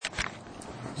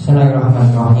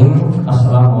Bismillahirrahmanirrahim.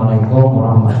 Assalamualaikum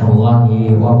warahmatullahi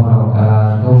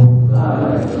wabarakatuh.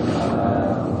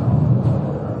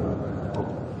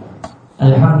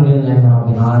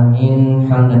 Alhamdulillahirabbil alamin,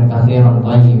 hamdan katsiran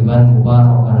thayyiban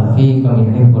mubarakan fihi kama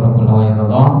yuhibbu rabbuna wa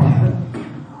yarda.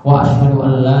 Wa asyhadu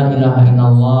an la ilaha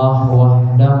illallah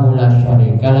wahdahu la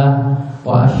syarikalah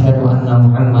wa asyhadu anna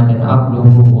Muhammadan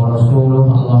abduhu wa rasuluh.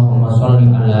 Allahumma shalli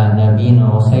ala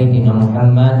nabiyyina wa sayyidina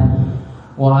Muhammad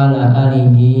wa ala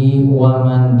alihi wa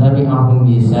man tabi'ahum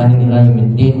bi ihsan ila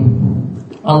yaumiddin.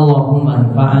 Allahumma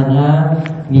anfa'na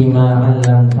bima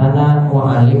 'allamtana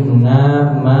wa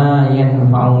 'allimna ma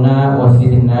yanfa'una wa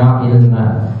zidna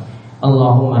ilma.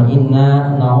 Allahumma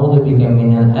inna na'udzubika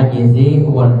minal ajzi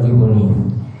wal jubni.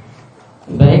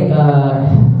 Baik,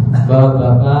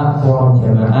 Bapak-bapak, para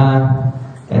jamaah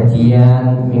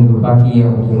kajian minggu pagi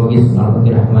yang semoga selalu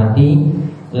dirahmati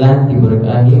dan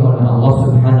diberkahi oleh Allah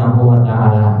Subhanahu wa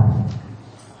taala.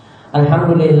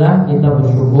 Alhamdulillah, kita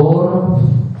bersyukur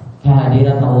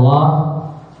kehadiran Allah,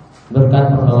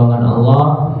 berkat pertolongan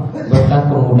Allah, berkat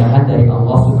kemudahan dari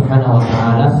Allah Subhanahu wa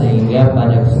taala, sehingga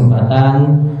pada kesempatan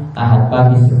Ahad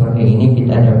pagi seperti ini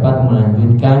kita dapat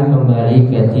melanjutkan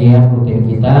kembali kajian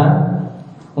rutin kita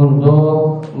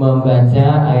untuk membaca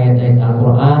ayat-ayat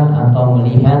Al-Quran atau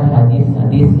melihat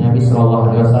hadis-hadis Nabi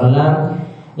Sallallahu Alaihi Wasallam,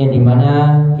 yang dimana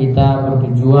kita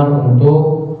bertujuan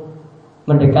untuk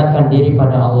mendekatkan diri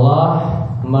pada Allah,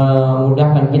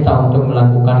 memudahkan kita untuk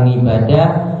melakukan ibadah,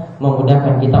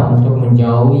 memudahkan kita untuk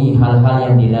menjauhi hal-hal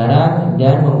yang dilarang,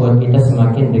 dan membuat kita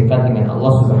semakin dekat dengan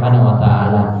Allah Subhanahu wa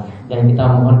taala. Dan kita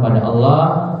mohon pada Allah,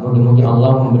 mungkin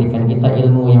Allah memberikan kita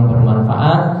ilmu yang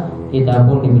bermanfaat, kita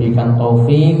pun diberikan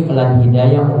taufik dan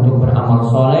hidayah untuk beramal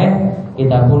soleh,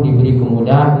 kita pun diberi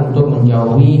kemudahan untuk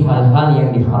menjauhi hal-hal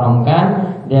yang diharamkan,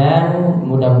 dan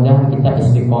mudah-mudahan kita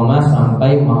istiqomah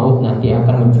sampai maut nanti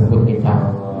akan menjemput kita.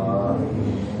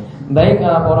 Baik,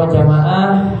 para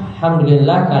jamaah,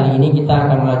 alhamdulillah kali ini kita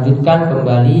akan melanjutkan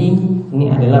kembali.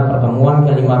 Ini adalah pertemuan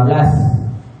ke-15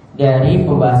 dari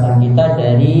pembahasan kita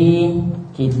dari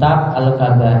kitab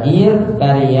Al-Kabair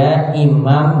karya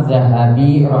Imam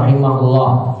Dzahabi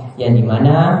rahimahullah, yang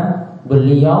dimana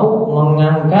beliau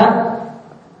mengangkat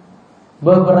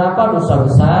beberapa dosa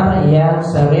besar yang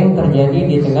sering terjadi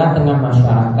di tengah-tengah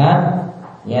masyarakat.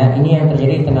 Ya, ini yang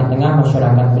terjadi di tengah-tengah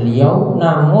masyarakat beliau,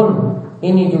 namun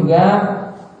ini juga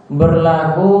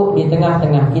berlaku di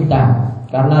tengah-tengah kita,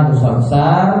 karena dosa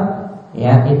besar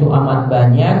ya itu amat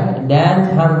banyak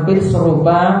dan hampir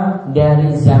serupa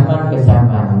dari zaman ke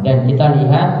zaman. Dan kita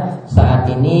lihat saat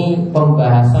ini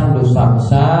pembahasan dosa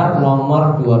besar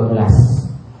nomor 12,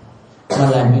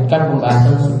 melanjutkan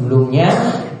pembahasan sebelumnya.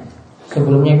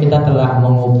 Sebelumnya kita telah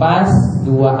mengupas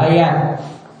 2 ayat.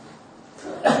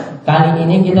 Kali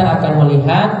ini kita akan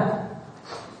melihat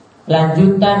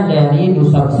lanjutan dari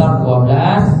dosa besar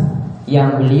 12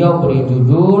 yang beliau beri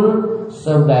judul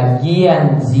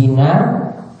sebagian zina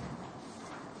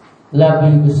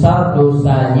lebih besar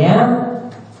dosanya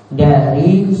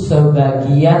dari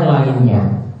sebagian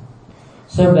lainnya.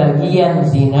 Sebagian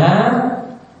zina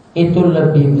itu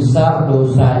lebih besar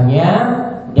dosanya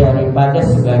daripada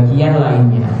sebagian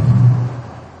lainnya.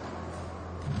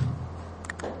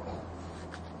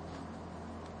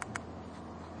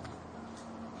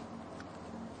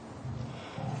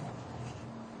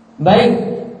 Baik,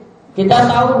 kita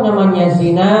tahu namanya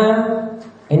zina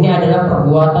ini adalah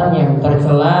perbuatan yang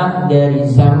tercela dari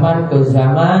zaman ke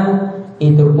zaman.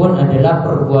 Itu pun adalah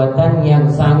perbuatan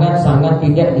yang sangat-sangat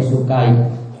tidak disukai.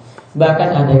 Bahkan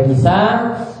ada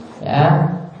kisah ya,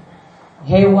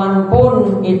 hewan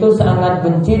pun itu sangat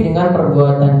benci dengan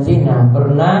perbuatan zina.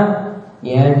 Pernah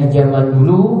ya di zaman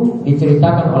dulu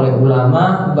diceritakan oleh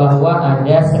ulama bahwa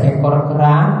ada seekor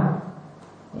kera,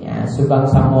 ya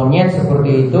sebangsa monyet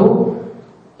seperti itu,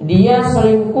 dia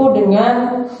selingkuh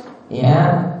dengan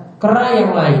ya kera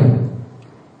yang lain.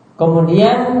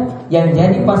 Kemudian yang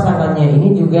jadi pasangannya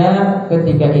ini juga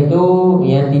ketika itu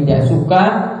ya tidak suka,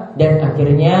 dan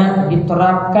akhirnya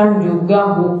diterapkan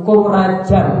juga hukum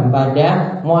rajam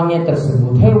pada monyet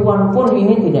tersebut. Hewan pun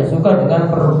ini tidak suka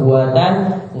dengan perbuatan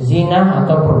zina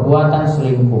atau perbuatan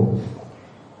selingkuh.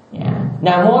 Ya.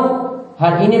 Namun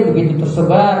hal ini begitu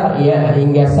tersebar ya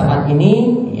hingga saat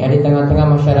ini ya di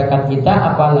tengah-tengah masyarakat kita,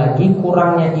 apalagi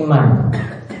kurangnya iman,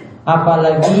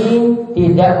 apalagi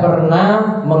tidak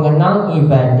pernah mengenal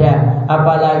ibadah,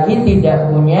 apalagi tidak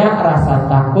punya rasa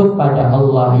takut pada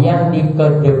Allah, yang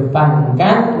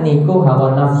dikedepankan niku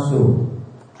hawa nafsu.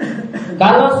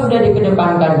 Kalau sudah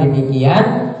dikedepankan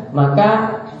demikian,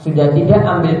 maka sudah tidak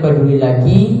ambil peduli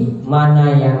lagi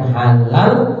mana yang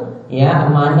halal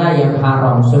ya mana yang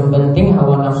haram. Sepenting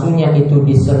hawa nafsunya itu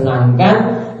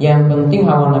disenangkan, yang penting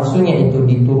hawa nafsunya itu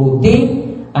dituruti,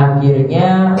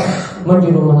 akhirnya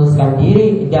menjerumuskan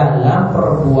diri dalam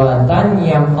perbuatan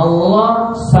yang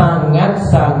Allah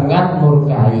sangat-sangat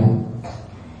murkai.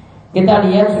 Kita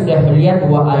sudah lihat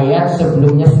dua ayat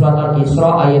sebelumnya, surat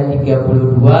Al-Isra ayat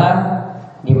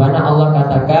 32, di mana Allah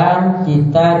katakan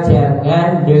kita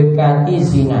jangan dekati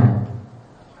zina.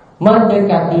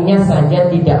 Mendekatinya saja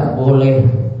tidak boleh,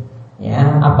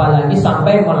 ya, apalagi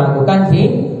sampai melakukan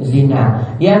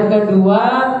zina. Yang kedua,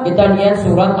 kita lihat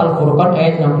surat Al-Furqan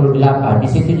ayat 68. Di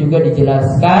situ juga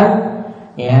dijelaskan,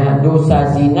 ya,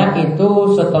 dosa zina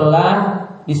itu setelah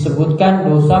disebutkan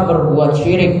dosa berbuat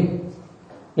syirik,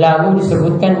 lalu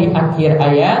disebutkan di akhir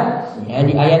ayat, ya,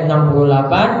 di ayat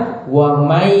 68, wa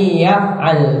may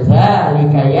yaf'al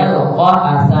dzalika yalqa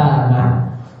asama.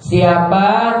 Siapa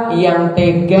yang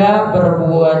tega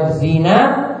berbuat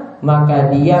zina,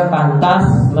 maka dia pantas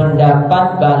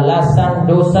mendapat balasan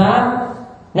dosa.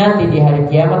 Nanti di hari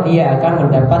kiamat dia akan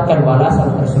mendapatkan balasan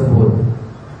tersebut.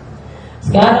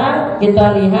 Sekarang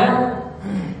kita lihat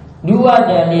dua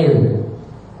dalil,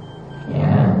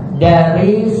 ya,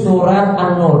 dari surat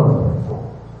An-Nur.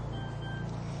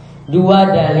 Dua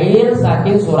dalil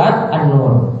saking surat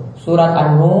An-Nur. Surat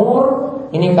An-Nur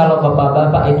ini kalau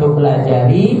bapak-bapak itu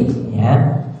pelajari,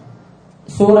 ya,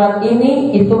 surat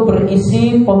ini itu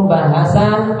berisi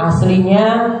pembahasan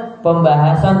aslinya,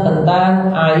 pembahasan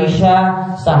tentang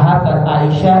Aisyah, sahabat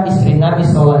Aisyah, istri Nabi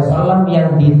SAW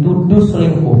yang dituduh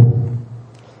selingkuh.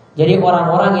 Jadi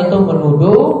orang-orang itu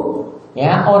menuduh,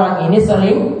 ya, orang ini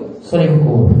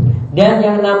selingkuh. Dan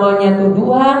yang namanya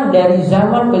tuduhan dari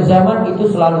zaman ke zaman itu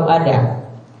selalu ada.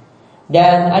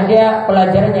 Dan ada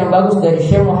pelajaran yang bagus dari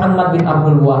Syekh Muhammad bin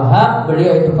Abdul Wahab.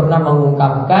 Beliau itu pernah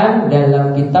mengungkapkan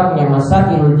dalam kitabnya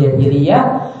Masailul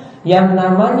Jahiliyah, yang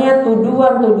namanya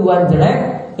tuduhan-tuduhan jelek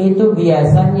itu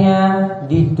biasanya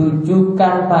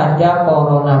ditujukan pada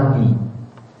para nabi.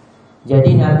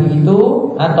 Jadi nabi itu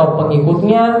atau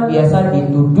pengikutnya biasa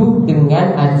dituduh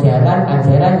dengan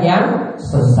ajaran-ajaran yang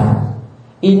sesat.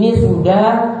 Ini sudah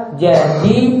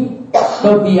jadi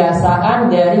kebiasaan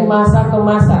dari masa ke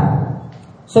masa.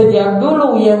 Sejak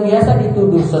dulu yang biasa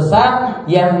dituduh sesat,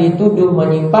 yang dituduh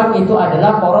menyimpang itu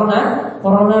adalah para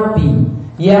nabi.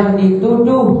 Yang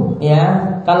dituduh,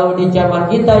 ya, kalau di zaman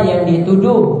kita yang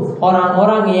dituduh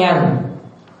orang-orang yang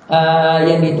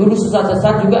dituduh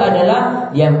sesat-sesat juga adalah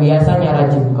yang biasanya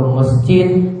rajin ke masjid,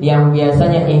 yang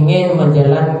biasanya ingin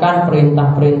menjalankan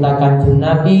perintah-perintah Kanjeng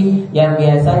Nabi, yang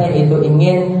biasanya itu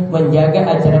ingin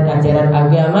menjaga ajaran-ajaran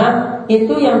agama,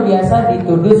 itu yang biasa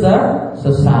dituduh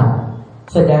sesat.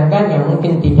 Sedangkan yang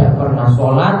mungkin tidak pernah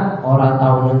sholat, orang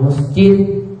tahunan masjid,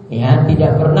 ya,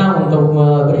 tidak pernah untuk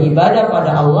beribadah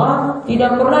pada Allah,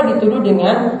 tidak pernah dituduh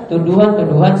dengan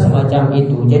tuduhan-tuduhan semacam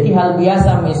itu. Jadi hal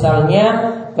biasa misalnya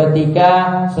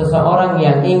ketika seseorang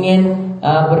yang ingin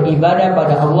beribadah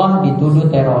pada Allah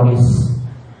dituduh teroris.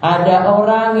 Ada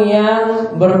orang yang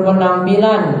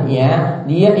berpenampilan, ya,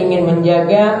 dia ingin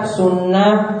menjaga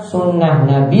sunnah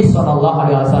Nabi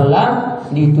SAW,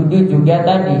 dituduh juga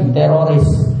tadi teroris.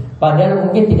 Padahal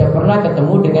mungkin tidak pernah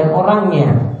ketemu dengan orangnya.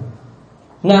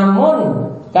 Namun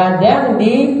kadang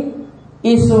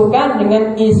diisukan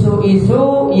dengan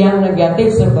isu-isu yang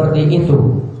negatif seperti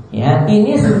itu. Ya,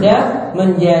 ini sudah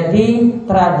menjadi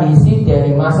tradisi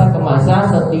dari masa ke masa.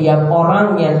 Setiap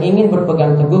orang yang ingin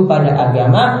berpegang teguh pada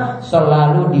agama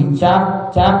selalu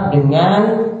dicap-cap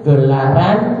dengan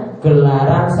gelaran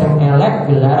sing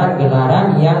elek, gelaran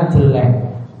yang jelek.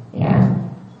 Ya.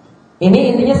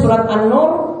 Ini intinya surat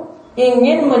An-Nur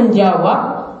ingin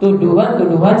menjawab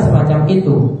tuduhan-tuduhan semacam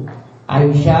itu.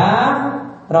 Aisyah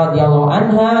radhiyallahu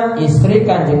anha, istri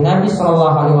Kanjeng Nabi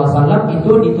SAW,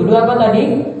 itu dituduh apa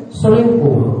tadi?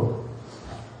 Selingkuh,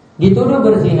 dituduh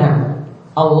berzina.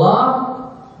 Allah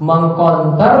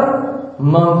mengkonter,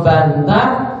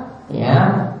 membantah,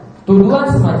 ya,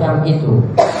 tuduhan semacam itu.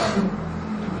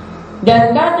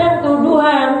 Dan kadang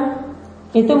tuduhan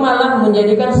itu malah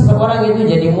menjadikan seseorang itu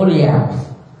jadi mulia.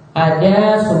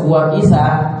 Ada sebuah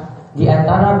kisah di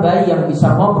antara bayi yang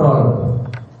bisa ngobrol.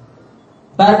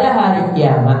 Pada hari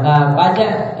kiamat, pada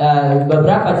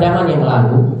beberapa zaman yang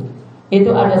lalu, itu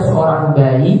ada seorang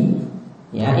bayi,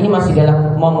 ya, ini masih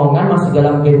dalam momongan, masih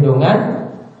dalam gendongan.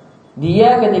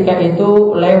 Dia ketika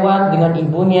itu lewat dengan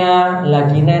ibunya,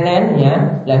 lagi nenen,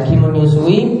 ya, lagi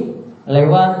menyusui.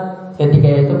 Lewat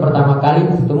ketika itu pertama kali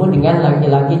bertemu dengan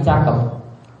laki-laki cakep,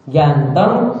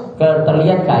 ganteng,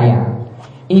 terlihat kaya.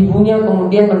 Ibunya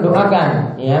kemudian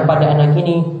mendoakan, ya, pada anak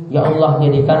ini, ya Allah,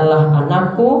 jadikanlah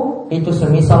anakku itu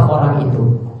semisal orang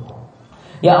itu.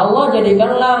 Ya Allah,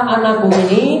 jadikanlah anakku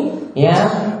ini, ya,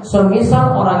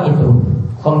 semisal orang itu.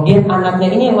 Kemudian anaknya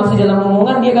ini yang masih dalam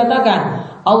omongan dia katakan,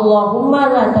 Allahumma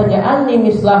la taj'alni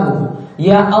mislahu.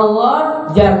 Ya Allah,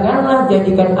 janganlah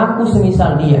jadikan aku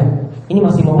semisal dia. Ini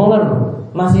masih omongan loh,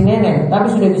 masih nenek, tapi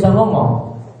sudah bisa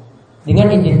ngomong dengan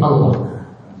izin Allah.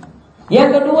 Yang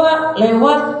kedua,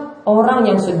 lewat orang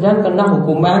yang sedang kena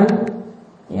hukuman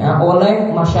ya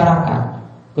oleh masyarakat.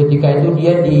 Ketika itu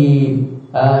dia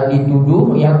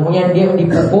dituduh, ya kemudian dia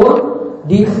dipukul,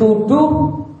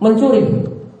 dituduh mencuri.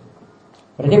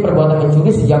 Berarti perbuatan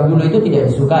mencuri sejak dulu itu tidak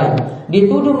disukai.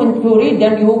 Dituduh mencuri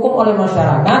dan dihukum oleh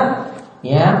masyarakat.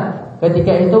 Ya,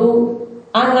 ketika itu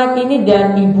anak ini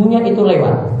dan ibunya itu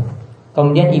lewat.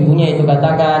 Kemudian ibunya itu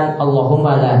katakan,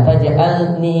 Allahumma la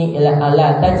taj'al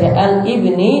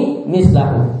ibni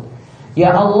mislahu.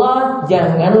 Ya Allah,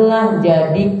 janganlah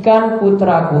jadikan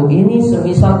putraku ini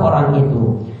semisal orang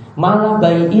itu. Malah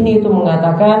bayi ini itu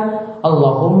mengatakan,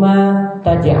 Allahumma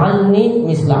taj'alni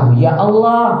mislahu. Ya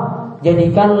Allah,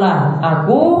 jadikanlah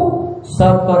aku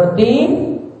seperti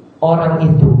orang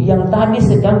itu yang tadi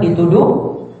sedang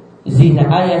dituduh zina,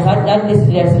 yang tadi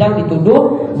sedang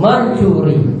dituduh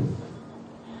mencuri.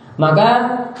 Maka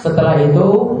setelah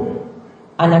itu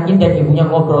anak ini dan ibunya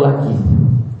ngobrol lagi.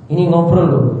 Ini ngobrol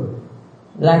loh,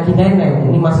 lagi nenek,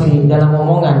 ini masih dalam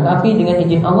omongan, tapi dengan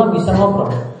izin Allah bisa ngobrol.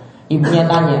 Ibunya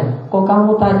tanya, kok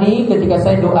kamu tadi ketika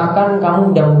saya doakan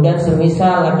kamu mudah-mudahan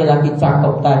semisal laki-laki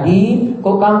cakep tadi,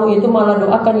 kok kamu itu malah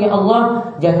doakan ya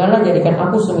Allah janganlah jadikan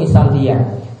aku semisal dia.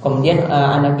 Kemudian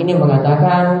anak ini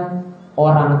mengatakan,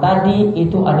 orang tadi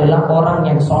itu adalah orang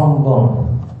yang sombong,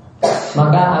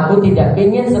 maka aku tidak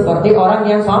ingin seperti orang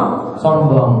yang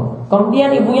sombong.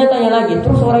 Kemudian ibunya tanya lagi,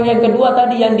 terus orang yang kedua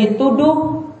tadi yang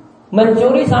dituduh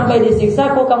mencuri sampai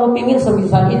disiksa, kok kamu ingin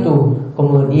semisal itu?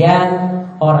 Kemudian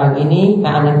anak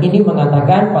ini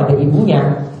mengatakan pada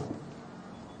ibunya,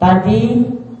 tadi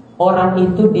orang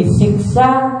itu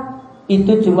disiksa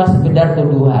itu cuma sekedar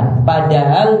tuduhan,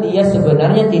 padahal dia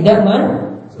sebenarnya tidak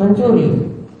mencuri.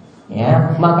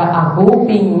 Ya, maka aku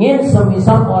ingin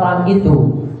semisal orang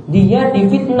itu. Dia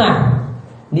difitnah,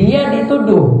 dia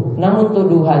dituduh, namun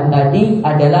tuduhan tadi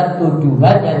adalah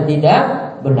tuduhan yang tidak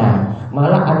benar.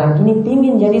 Malah anak ini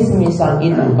ingin jadi semisal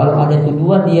itu. Kalau ada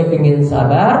tuduhan dia ingin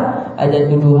sabar, ada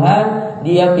tuduhan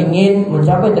dia ingin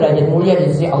mencapai derajat mulia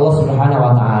di sisi Allah Subhanahu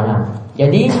wa taala.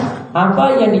 Jadi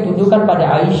apa yang dituduhkan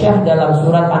pada Aisyah dalam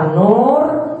surat An-Nur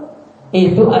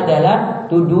itu adalah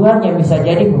tuduhan yang bisa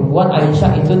jadi membuat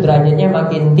Aisyah itu derajatnya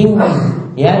makin tinggi.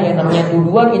 Ya, yang namanya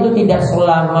tuduhan itu tidak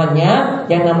selamanya,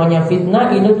 yang namanya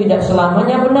fitnah itu tidak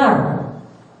selamanya benar.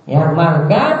 Ya,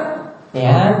 maka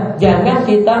ya, jangan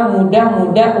kita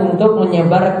mudah-mudah untuk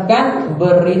menyebarkan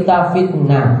berita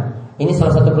fitnah. Ini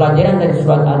salah satu pelajaran dari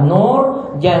surat An-Nur.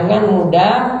 Jangan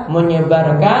mudah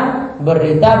menyebarkan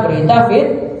berita-berita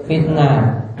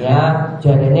fitnah. Ya,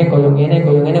 jarene koyong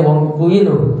ini wong kuwi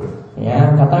lho. Ya,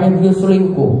 katanya dia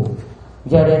selingkuh.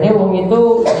 Jarene wong itu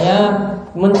ya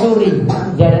mencuri.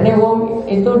 Jarene wong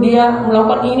itu dia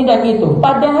melakukan ini dan itu.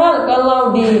 Padahal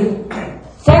kalau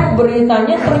dicek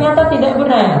beritanya ternyata tidak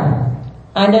benar.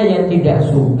 Ada yang tidak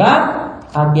suka,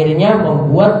 akhirnya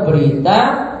membuat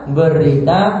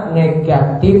berita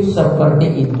negatif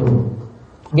seperti itu.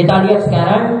 Kita lihat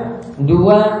sekarang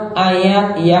dua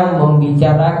ayat yang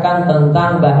membicarakan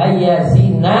tentang bahaya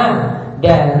zina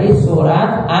dari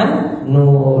surat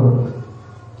An-Nur.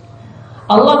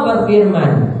 Allah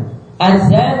berfirman,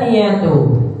 Az-zaniyatu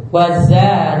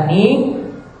waz-zani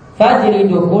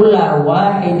fajridu kulla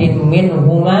wahidin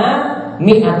minhuma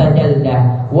mi'ata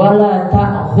jaldah wala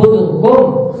ta'khudhukum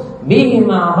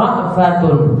bihima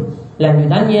ra'fatun.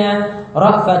 Lanjutannya,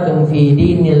 ra'fatun fi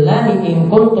dinillahi in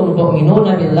kuntum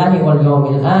tu'minuna billahi wal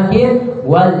yawmil akhir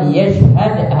wal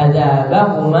yashhad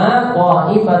adzabahuma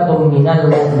qa'ifatun minal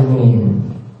mu'minin.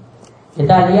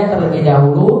 Kita lihat terlebih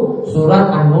dahulu surat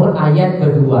An-Nur ayat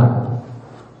kedua.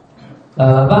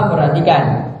 Bapak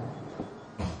perhatikan,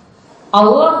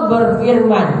 Allah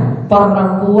berfirman,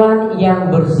 perempuan yang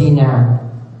berzina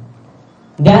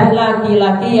dan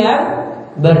laki-laki yang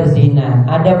berzina.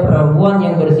 Ada perempuan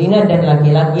yang berzina dan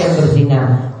laki-laki yang berzina.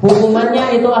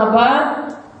 Hukumannya itu apa?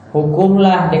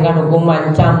 Hukumlah dengan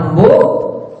hukuman cambuk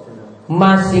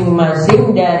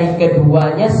masing-masing dari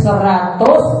keduanya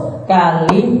 100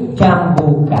 kali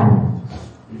cambukan.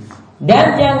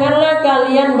 Dan janganlah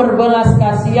kalian berbelas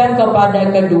kasihan kepada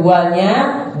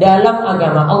keduanya dalam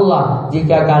agama Allah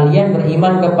jika kalian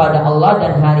beriman kepada Allah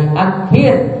dan hari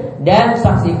akhir. Dan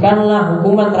saksikanlah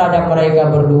hukuman terhadap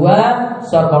mereka berdua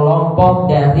sekelompok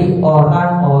dari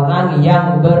orang-orang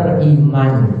yang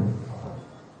beriman.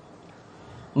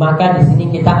 Maka di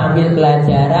sini kita ambil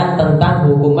pelajaran tentang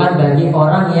hukuman bagi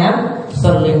orang yang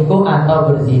selingkuh atau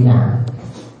berzina.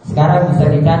 Sekarang bisa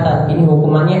dicatat, ini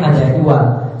hukumannya ada dua.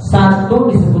 Satu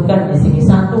disebutkan di sini,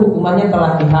 satu hukumannya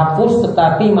telah dihapus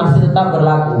tetapi masih tetap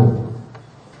berlaku,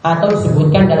 atau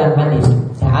disebutkan dalam hadis.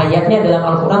 Nah, ayatnya dalam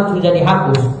Al-Quran sudah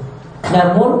dihapus,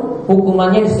 namun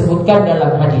hukumannya disebutkan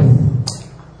dalam hadis.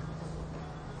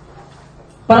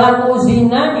 Pelaku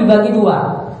zina dibagi dua.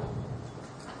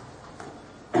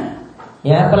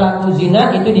 Ya, pelaku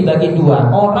zina itu dibagi dua.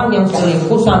 Orang yang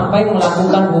selingkuh sampai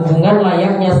melakukan hubungan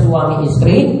layaknya suami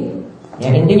istri.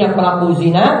 Ya, intinya pelaku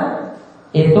zina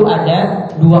itu ada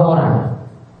dua orang,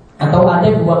 atau ada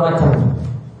dua macam.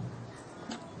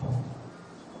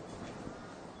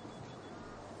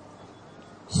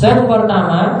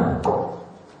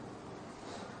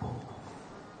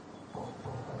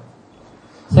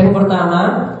 Yang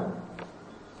pertama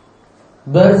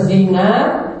berzina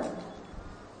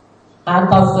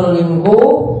atau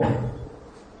selingkuh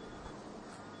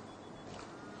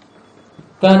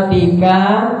ketika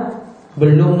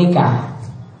belum nikah.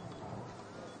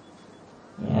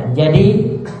 Ya, jadi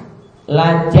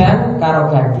lajang karo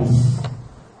gadis.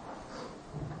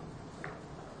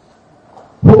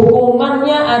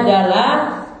 Hukumannya adalah,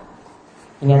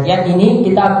 ingat ya, ini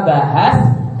kita bahas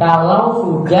kalau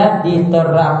sudah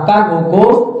diterapkan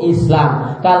hukum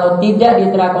Islam. Kalau tidak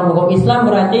diterapkan hukum Islam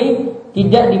berarti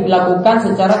tidak dilakukan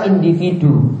secara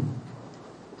individu,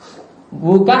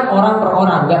 bukan orang per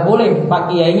orang. Gak boleh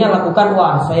Pak Kiainya lakukan,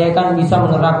 wah saya kan bisa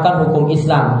menerapkan hukum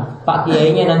Islam, Pak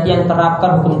Kiainya nanti yang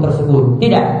terapkan hukum tersebut.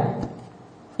 Tidak.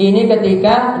 Ini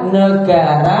ketika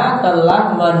negara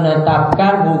telah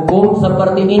menetapkan hukum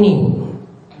seperti ini.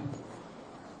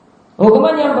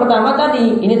 Hukuman yang pertama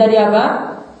tadi, ini tadi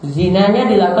apa? Zinanya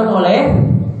dilakukan oleh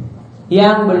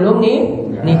yang belum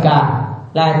nikah.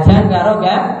 Lajang karo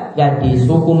gadis.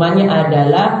 Hukumannya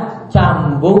adalah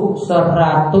cambuk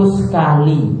 100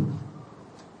 kali.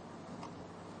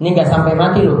 Ini gak sampai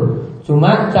mati loh,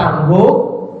 cuma cambuk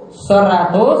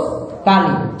 100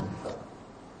 kali.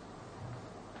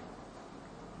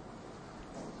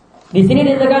 Di sini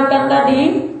ditekankan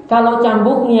tadi, kalau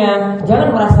cambuknya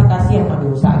jangan merasa kasihan,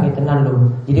 aduh sakit tenan loh,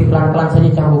 jadi pelan-pelan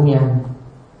saja cambuknya.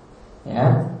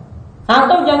 Ya.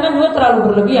 Atau jangan juga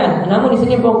terlalu berlebihan. Namun di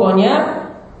sini pokoknya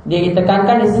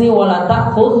ditekankan di sini wala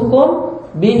ta'khudhukum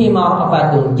bihi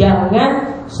ma'rafatun.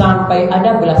 Jangan sampai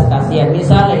ada belas kasihan.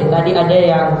 Misalnya tadi ada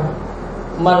yang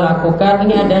melakukan,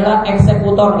 ini adalah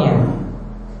eksekutornya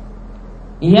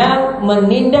yang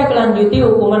menindaklanjuti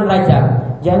hukuman rajam.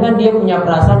 Jangan dia punya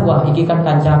perasaan, wah iki kan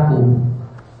kancaku,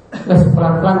 wes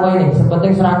pelan-pelan wae ini,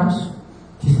 sepenting 100.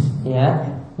 Ya,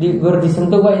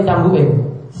 disentuh wae cambuk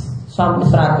sampai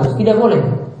 100. Tidak boleh.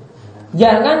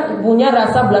 Jangan punya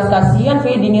rasa belas kasihan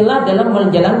fi dinillah dalam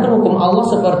menjalankan hukum Allah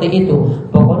seperti itu.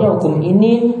 Pokoknya hukum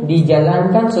ini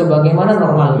dijalankan sebagaimana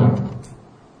normalnya.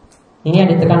 Ini yang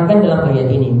ditekankan dalam ayat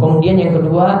ini. Kemudian yang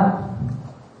kedua,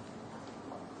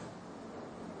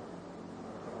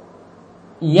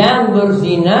 yang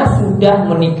berzina sudah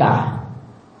menikah.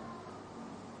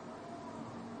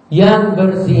 Yang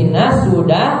berzina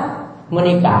sudah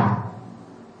menikah.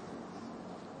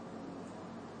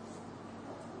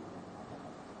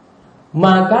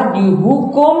 Maka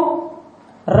dihukum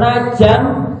rajam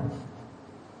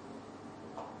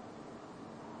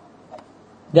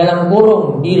dalam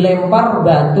kurung, dilempar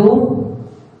batu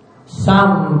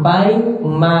sampai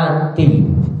mati.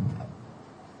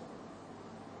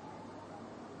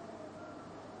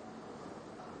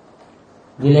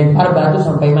 Dilempar batu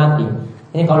sampai mati.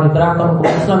 Ini kalau diterapkan hukum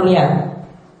Islam, lihat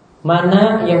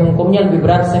mana yang hukumnya lebih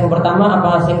berat. Yang pertama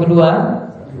apa yang kedua?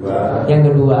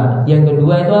 Yang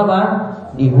kedua itu apa?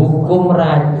 Dihukum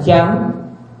rajam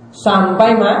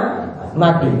sampai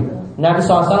mati. Nabi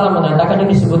SAW mengatakan,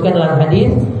 ini disebutkan dalam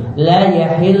hadis, la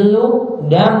yahillu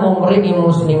damu mri'in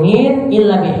muslimin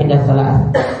illa bihidat salat.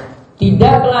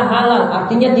 Tidaklah halal,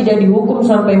 artinya tidak dihukum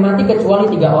sampai mati kecuali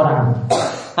 3 orang.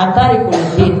 Atarikul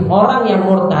jin, orang yang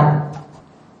murtad.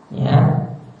 Ya.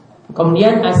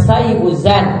 Kemudian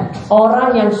as-sayyibuzan,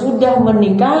 orang yang sudah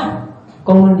menikah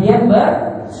kemudian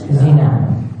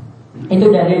berzina. Itu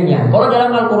dalilnya. Kalau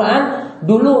dalam Al-Quran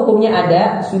dulu hukumnya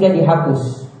ada, sudah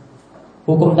dihapus.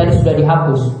 Hukum tadi sudah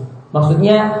dihapus.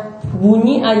 Maksudnya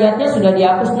bunyi ayatnya sudah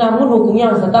dihapus, namun hukumnya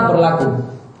harus tetap berlaku.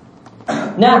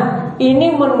 Nah,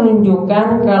 ini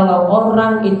menunjukkan kalau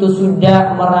orang itu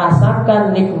sudah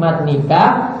merasakan nikmat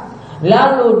nikah,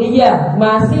 lalu dia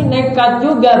masih nekat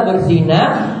juga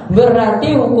berzina,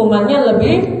 berarti hukumannya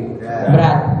lebih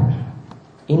berat.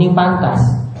 Ini pantas,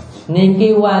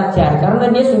 niki wajar, karena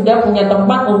dia sudah punya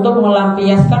tempat untuk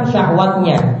melampiaskan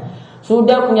syahwatnya,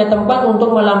 sudah punya tempat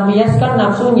untuk melampiaskan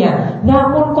nafsunya.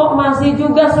 Namun kok masih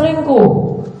juga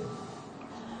selingkuh,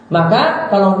 Maka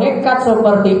kalau nekat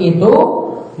seperti itu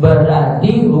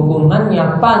berarti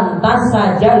hukumannya pantas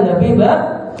saja lebih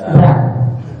berat.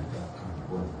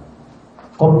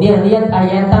 Kemudian lihat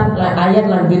ayat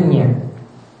lanjutnya.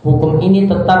 Hukum ini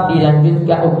tetap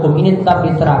dilanjutkan, hukum ini tetap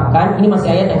diterapkan. Ini masih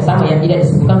ayat yang sama yang tidak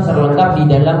disebutkan secara lengkap di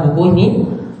dalam buku ini.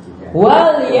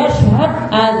 Wal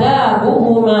yashhad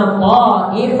adzabuhuma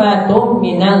ta'ifatum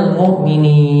minal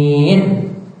mu'minin.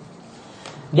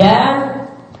 Dan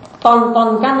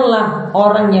tontonkanlah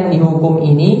orang yang dihukum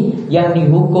ini, yang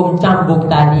dihukum cambuk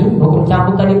tadi. Hukum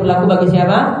cambuk tadi berlaku bagi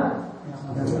siapa?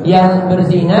 Yang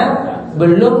berzina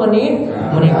belum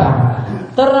menikah.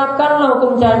 Terapkanlah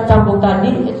hukum cambuk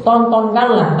tadi,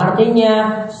 tontonkanlah,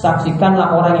 artinya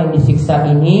saksikanlah orang yang disiksa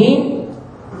ini.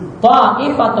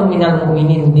 Ta'ifatun minal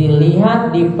mu'minin,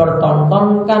 dilihat,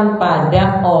 dipertontonkan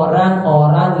pada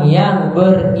orang-orang yang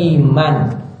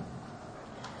beriman.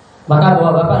 Maka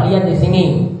bapak-bapak lihat di sini,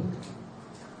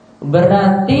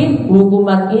 berarti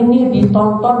hukuman ini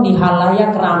ditonton di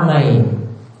halayak ramai.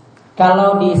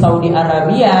 Kalau di Saudi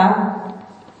Arabia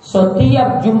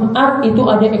setiap Jumat itu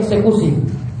ada eksekusi.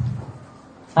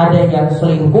 Ada yang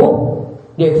selingkuh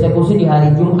dieksekusi di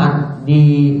hari Jumat. Di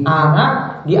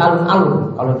Arab, di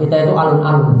alun-alun. Kalau kita itu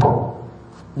alun-alun.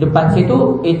 Depan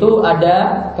situ itu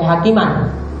ada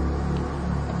kehakiman.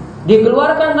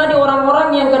 Dikeluarkan tadi orang-orang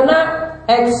yang kena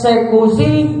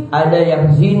eksekusi. Ada yang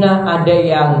zina, ada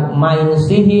yang main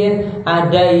sihir,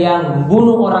 ada yang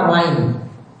bunuh orang lain.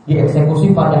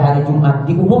 Dieksekusi pada hari Jumat.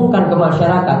 Diumumkan ke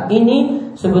masyarakat, ini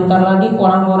sebentar lagi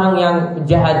orang-orang yang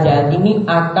jahat-jahat ini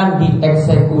akan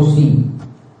dieksekusi.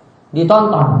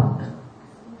 Ditonton.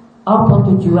 Apa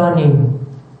tujuannya?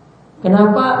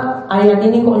 Kenapa ayat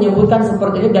ini kok menyebutkan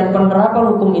seperti itu? Dan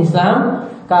penerapan hukum Islam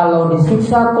kalau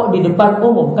disiksa kok di depan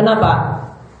umum? Kenapa?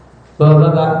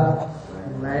 Bapak-bapak,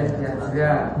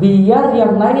 biar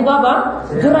yang lain itu apa?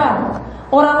 Jerah.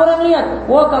 Orang-orang lihat,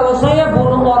 wah kalau saya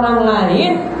bunuh orang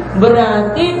lain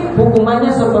berarti hukumannya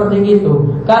seperti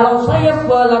itu. Kalau saya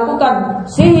melakukan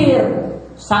sihir,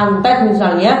 santet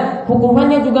misalnya,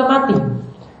 hukumannya juga mati.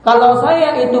 Kalau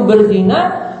saya itu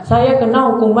berzina, saya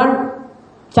kena hukuman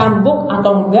cambuk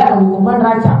atau enggak hukuman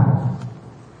rajam.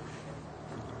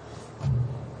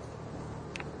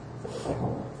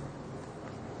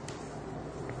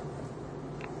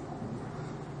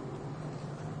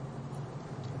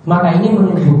 Maka ini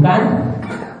menunjukkan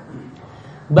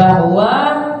bahwa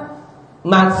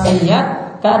maksiat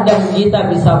kadang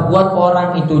kita bisa buat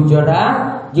orang itu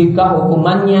jerah jika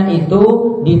hukumannya itu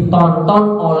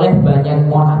ditonton oleh banyak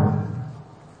orang.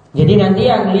 Jadi nanti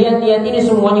yang lihat-lihat ini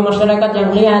semuanya masyarakat yang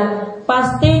lihat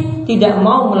pasti tidak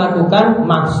mau melakukan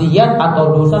maksiat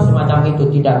atau dosa semacam itu,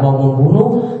 tidak mau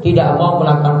membunuh, tidak mau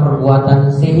melakukan perbuatan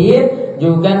sihir,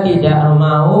 juga tidak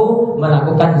mau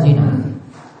melakukan zina.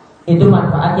 Itu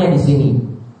manfaatnya di sini.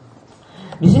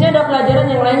 Di sini ada pelajaran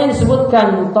yang lainnya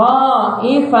disebutkan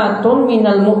ta'ifatun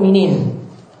minal mu'minin.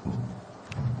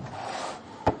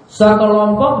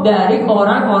 Sekelompok dari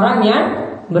orang-orang yang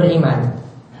beriman.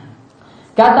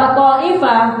 Kata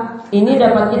ta'ifah ini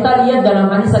dapat kita lihat dalam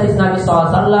hadis Nabi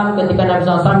SAW ketika Nabi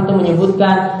SAW itu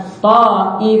menyebutkan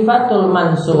ta'ifatul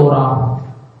mansurah.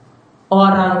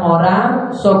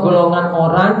 Orang-orang, segolongan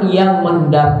orang yang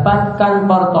mendapatkan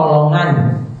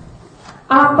pertolongan.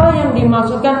 Apa yang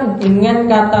dimaksudkan dengan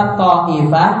kata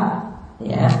ta'ifah?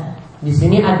 Ya, di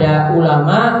sini ada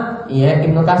ulama, ya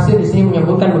Ibnu Katsir di sini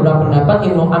menyebutkan beberapa pendapat.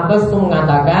 Ibnu Abbas itu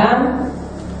mengatakan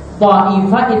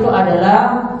ta'ifah itu adalah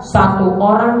satu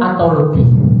orang atau lebih.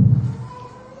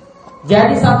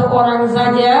 Jadi satu orang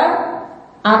saja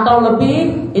atau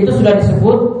lebih itu sudah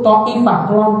disebut ta'ifah,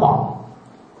 kelompok.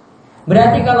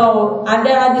 Berarti kalau ada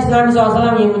hadis Nabi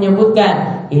SAW yang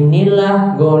menyebutkan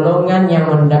inilah golongan yang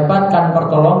mendapatkan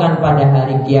pertolongan pada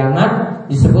hari kiamat,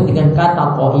 disebut dengan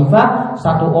kata ta'ifah,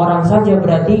 satu orang saja.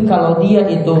 Berarti kalau dia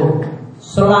itu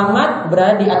selamat,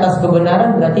 berada di atas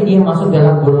kebenaran, berarti dia masuk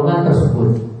dalam golongan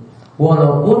tersebut.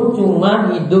 Walaupun cuma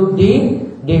hidup di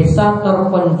desa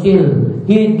terpencil,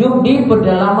 hidup di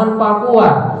pedalaman Papua,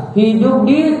 hidup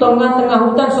di tengah-tengah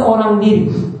hutan seorang diri,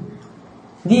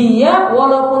 dia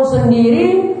walaupun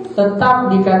sendiri tetap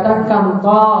dikatakan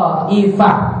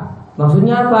ta'ifah.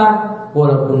 Maksudnya apa?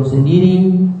 Walaupun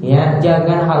sendiri, ya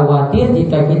jangan khawatir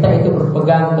jika kita itu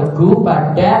berpegang teguh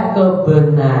pada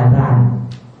kebenaran.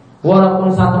 Walaupun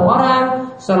satu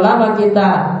orang, selama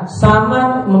kita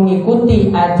sama mengikuti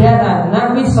ajaran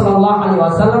Nabi Sallallahu Alaihi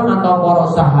Wasallam atau para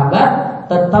sahabat,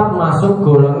 tetap masuk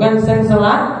golongan yang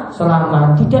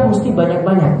selamat. Tidak mesti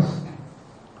banyak-banyak.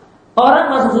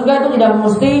 Orang masuk surga itu tidak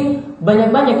mesti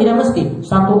banyak-banyak, tidak mesti.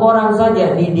 Satu orang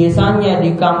saja di desanya,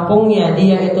 di kampungnya,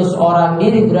 dia itu seorang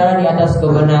diri berada di atas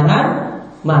kebenaran,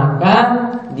 maka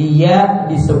dia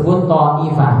disebut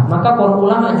ta'ifah. Maka para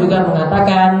ulama juga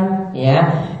mengatakan, ya,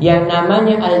 yang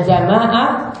namanya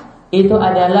al-jamaah itu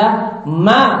adalah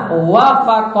ma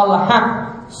wafaqal haq,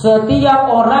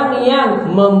 setiap orang yang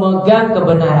memegang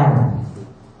kebenaran.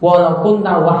 Walaupun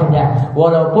tawahda,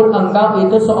 walaupun engkau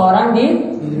itu seorang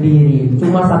diri,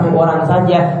 cuma satu orang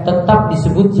saja, tetap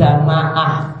disebut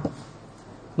jamaah.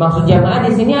 Maksud jamaah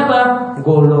di sini apa?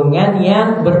 Golongan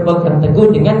yang berpegang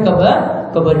teguh dengan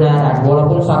kebenaran.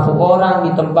 Walaupun satu orang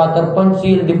di tempat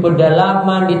terpencil, di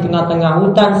pedalaman, di tengah-tengah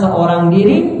hutan, seorang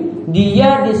diri,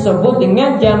 dia disebut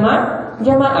dengan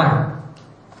jamaah.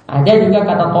 Ada juga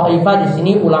kata ta'ifah di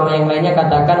sini, ulama yang lainnya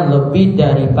katakan lebih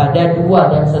daripada dua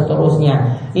dan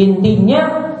seterusnya. Intinya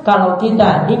kalau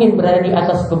kita ingin berada di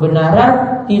atas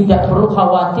kebenaran, tidak perlu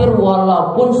khawatir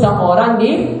walaupun seorang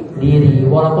diri,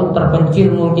 walaupun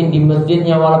terpencil mungkin di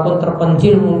masjidnya, walaupun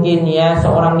terpencil mungkin ya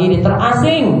seorang diri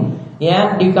terasing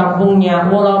ya di kampungnya,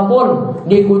 walaupun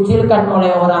dikucilkan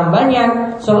oleh orang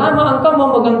banyak, selama engkau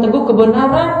memegang teguh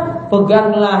kebenaran,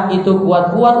 peganglah itu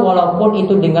kuat-kuat walaupun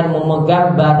itu dengan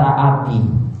memegang bara api.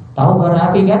 Tahu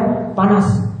bara api kan?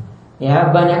 Panas.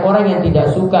 Ya, banyak orang yang tidak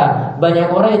suka,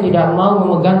 banyak orang yang tidak mau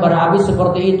memegang bara api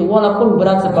seperti itu. Walaupun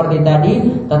berat seperti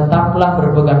tadi, tetaplah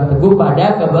berpegang teguh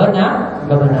pada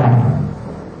kebenaran.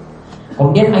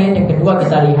 Kemudian ayat yang kedua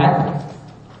kita lihat,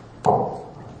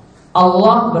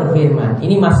 Allah berfirman.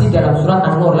 Ini masih dalam surat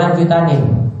An-Nur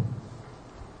lanjutannya.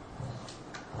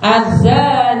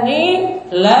 Az-zani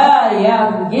la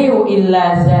yankihu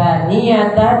illa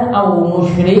zaniyatan aw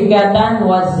musyrikatan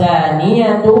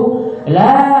waz-zaniyatu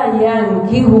la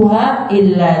yankihuha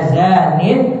illa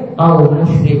zanin aw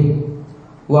musyrik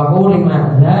wa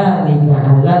hurima dzalika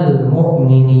 'alal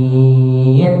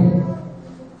mu'minin.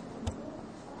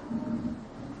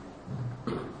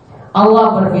 Allah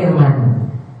berfirman,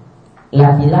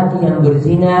 laki-laki yang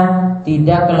berzina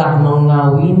tidaklah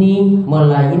mengawini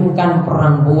melainkan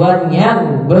perempuan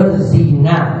yang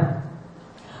berzina.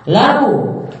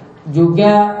 Lalu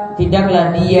juga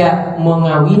tidaklah dia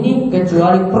mengawini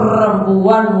kecuali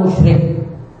perempuan musyrik.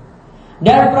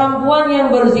 Dan perempuan yang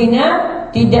berzina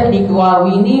tidak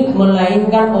dikawini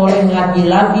melainkan oleh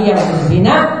laki-laki yang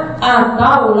berzina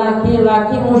atau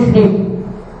laki-laki musyrik.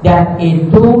 Dan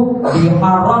itu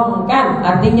diharamkan,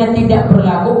 artinya tidak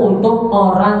berlaku untuk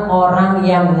orang-orang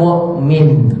yang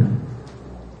mukmin.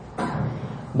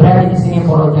 Berarti di sini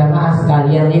para jamaah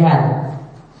sekalian lihat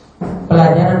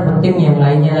pelajaran penting yang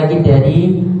lainnya lagi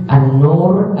dari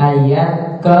An-Nur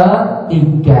ayat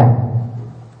ketiga.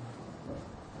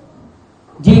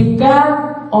 Jika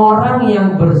orang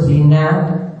yang berzina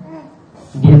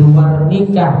di luar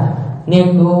nikah,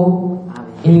 nego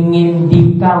ingin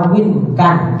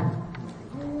dikawinkan,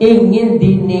 ingin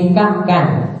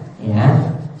dinikahkan, ya,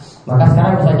 maka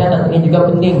sekarang bisa catat, ini juga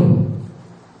penting.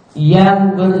 Yang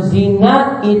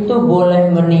berzina itu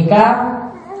boleh menikah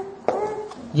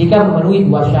jika memenuhi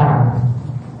dua syarat.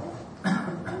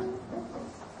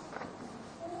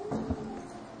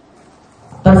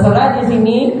 Terserah di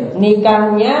sini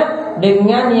nikahnya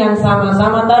dengan yang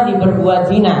sama-sama tadi berdua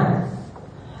zina,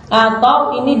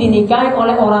 atau ini dinikahi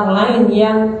oleh orang lain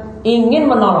yang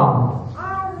ingin menolong.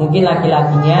 Mungkin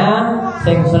laki-lakinya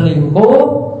yang selingkuh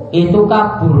itu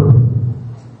kabur,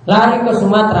 lari ke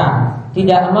Sumatera,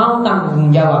 tidak mau tanggung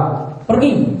jawab,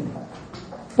 pergi.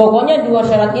 Pokoknya dua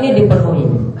syarat ini dipenuhi.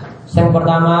 Yang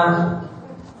pertama,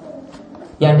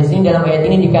 yang di sini dalam ayat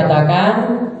ini dikatakan,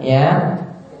 ya,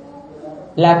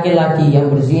 laki-laki yang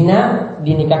berzina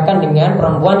dinikahkan dengan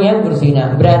perempuan yang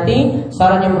berzina. Berarti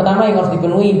syarat yang pertama yang harus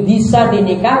dipenuhi, bisa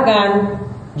dinikahkan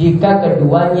jika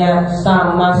keduanya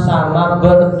sama-sama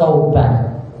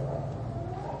bertaubat.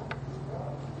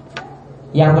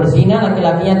 Yang berzina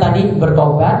laki-lakinya tadi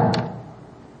bertaubat,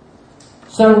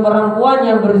 sang perempuan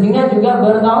yang berzina juga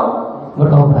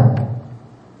bertaubat.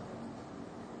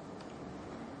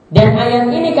 Dan ayat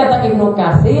ini kata Ibnu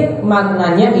Katsir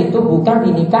maknanya itu bukan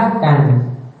dinikahkan.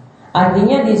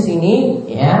 Artinya di sini,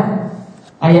 ya,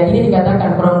 ayat ini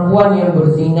dikatakan perempuan yang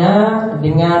berzina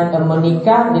dengan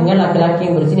menikah dengan laki-laki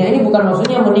yang berzina, ini bukan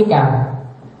maksudnya menikah.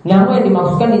 Namun yang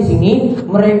dimaksudkan di sini,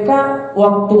 mereka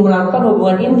waktu melakukan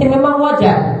hubungan intim memang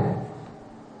wajar.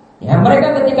 Ya,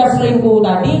 mereka ketika selingkuh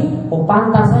tadi,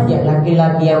 pantas saja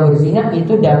laki-laki yang berzina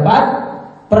itu dapat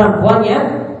perempuan yang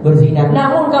berzina.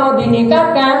 Namun kalau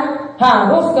dinikahkan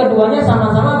harus keduanya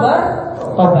sama-sama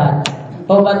bertobat.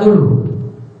 Tobat dulu.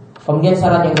 Kemudian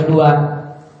syarat yang kedua,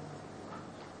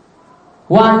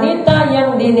 wanita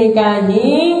yang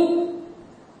dinikahi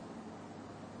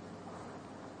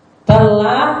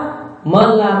telah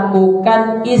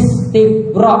melakukan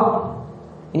istibra'.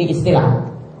 Ini istilah.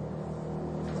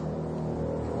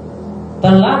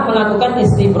 telah melakukan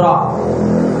istibra.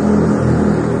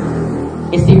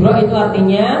 Istibra itu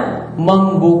artinya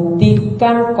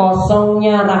membuktikan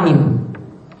kosongnya rahim.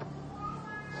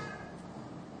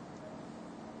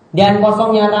 Dan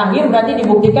kosongnya rahim berarti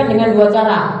dibuktikan dengan dua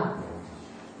cara.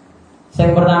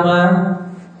 Yang pertama,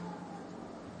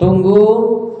 tunggu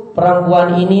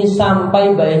perempuan ini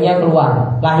sampai bayinya keluar,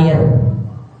 lahir.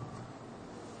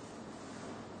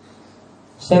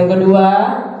 Yang kedua,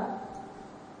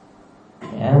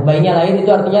 ya, bayinya lahir itu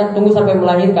artinya tunggu sampai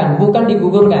melahirkan, bukan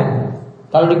digugurkan.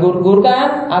 Kalau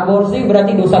digugurkan, aborsi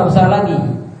berarti dosa besar lagi.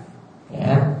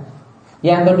 Ya.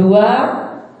 Yang kedua,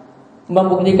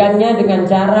 membuktikannya dengan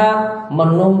cara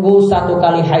menunggu 1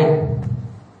 kali haid.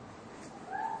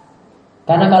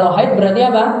 Karena kalau haid berarti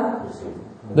apa?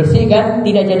 Bersih kan?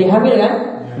 Tidak jadi hamil kan?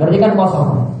 Berarti kan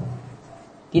kosong.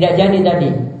 Tidak jadi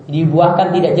tadi.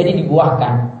 Dibuahkan tidak jadi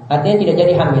dibuahkan. Artinya tidak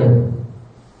jadi hamil.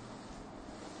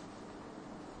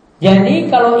 Jadi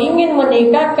kalau ingin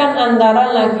menikahkan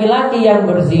antara laki-laki yang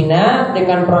berzina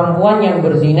dengan perempuan yang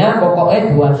berzina,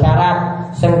 pokoknya 2 syarat.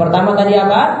 Yang pertama tadi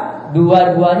apa?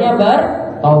 Dua-duanya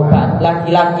bertobat.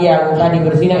 Laki-laki yang tadi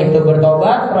berzina itu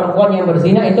bertobat, perempuan yang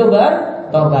berzina itu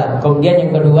bertobat. Kemudian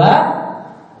yang kedua,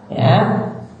 ya,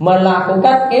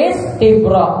 melakukan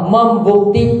istibra,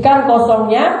 membuktikan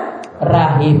kosongnya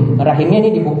rahim. Rahimnya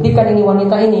ini dibuktikan, ini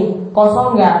wanita ini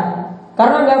kosong enggak?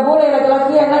 Karena nggak boleh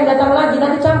laki-laki yang lain datang lagi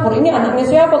nanti campur. Ini anaknya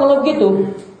siapa kalau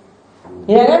begitu?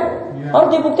 Ya kan? Harus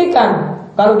dibuktikan.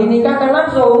 Kalau dinikahkan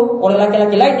langsung oleh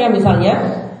laki-laki lainnya misalnya,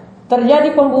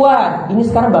 terjadi pembuahan. Ini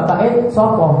sekarang bapaknya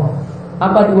sopo?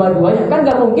 Apa dua-duanya? Kan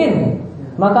nggak mungkin.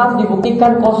 Maka harus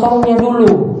dibuktikan kosongnya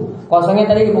dulu.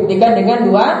 Kosongnya tadi dibuktikan dengan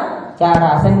 2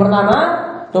 cara. Yang pertama,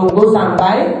 tunggu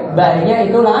sampai bayinya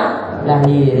itulah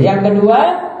lahir. Yang kedua,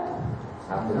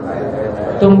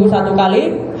 tunggu 1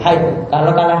 kali haid.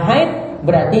 Kalau haid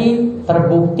berarti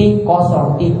terbukti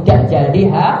kosong, tidak jadi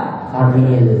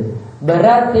hamil.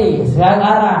 Berarti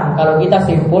sekarang kalau kita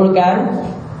simpulkan,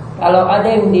 kalau ada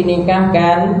yang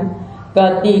dinikahkan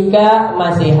ketika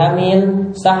masih hamil,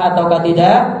 sah ataukah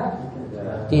tidak?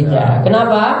 Tidak.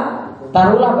 Kenapa?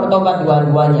 Taruhlah bertobat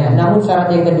dua-duanya, namun syarat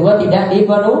yang kedua tidak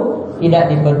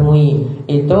dipenuhi.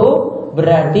 Itu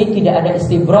berarti tidak ada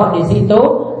istibra di situ.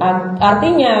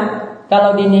 Artinya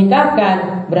kalau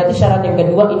dinikahkan berarti syarat yang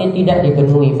kedua ini tidak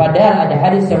dipenuhi. Padahal ada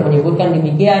hadis yang menyebutkan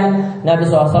demikian. Nabi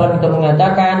SAW itu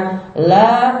mengatakan,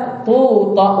 la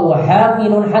tuta'u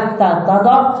hamilun hatta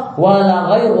tada' wa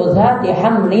la ghairu zati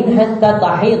hamlin hatta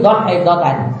tahidha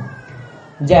haidatan.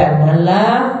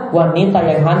 Janganlah wanita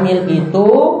yang hamil itu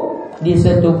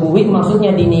disetubuhi, maksudnya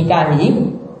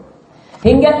dinikahi,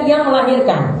 hingga ia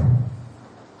melahirkan.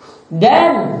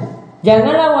 Dan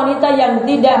janganlah wanita yang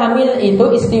tidak hamil itu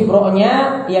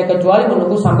istibro'nya ya kecuali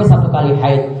menunggu sampai 1 kali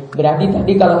haid. Berarti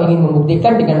tadi kalau ingin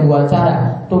membuktikan dengan 2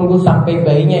 cara, tunggu sampai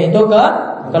bayinya itu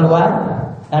keluar,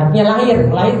 artinya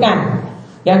melahirkan.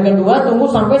 Yang kedua, tunggu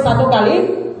sampai 1 kali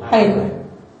haid.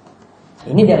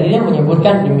 Ini dalilnya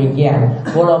menyebutkan demikian.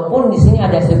 Walaupun di sini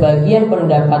ada sebagian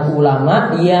pendapat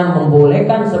ulama yang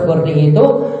membolehkan seperti itu,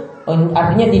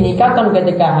 artinya dinikahkan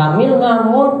ketika hamil,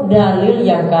 namun dalil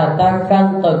yang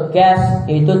katakan tegas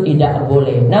itu tidak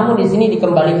boleh. Namun di sini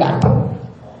dikembalikan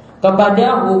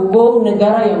kepada hukum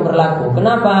negara yang berlaku.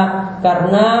 Kenapa?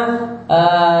 Karena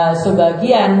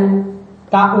sebagian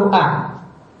KUA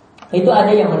itu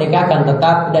ada yang menikahkan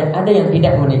tetap dan ada yang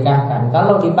tidak menikahkan.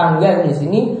 Kalau dipanggang di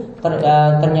sini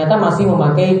ternyata masih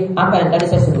memakai apa yang tadi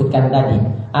saya sebutkan tadi.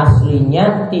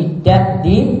 Aslinya tidak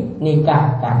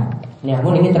dinikahkan.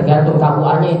 Namun ini tergantung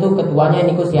KUA-nya itu ketuanya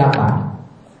ini siapa.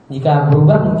 Jika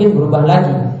berubah mungkin berubah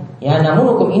lagi. Ya,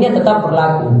 namun hukum ini tetap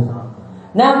berlaku.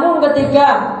 Namun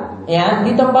ketika ya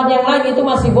di tempat yang lain itu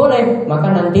masih boleh,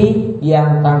 maka nanti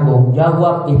yang tanggung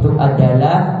jawab itu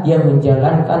adalah yang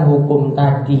menjalankan hukum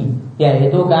tadi,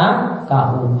 yaitu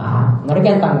KUA. Mereka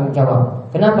yang tanggung jawab.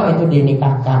 Kenapa itu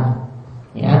dinikahkan?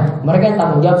 Ya, mereka yang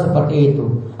tanggung jawab seperti itu.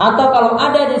 Atau kalau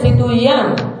ada di situ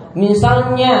yang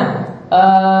misalnya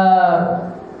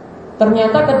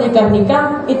ternyata ketika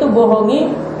nikah itu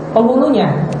bohongi penghulunya,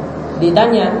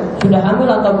 ditanya sudah hamil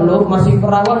atau belum, masih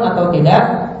perawan atau tidak,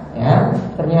 ya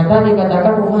ternyata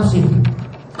dikatakan masih,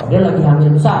 padahal lagi hamil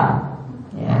besar,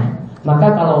 ya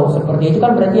maka kalau seperti itu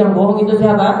kan berarti yang bohong itu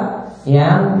siapa?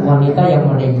 Yang wanita yang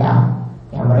menikah.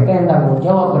 Ya mereka yang tanggung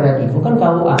jawab berarti, bukan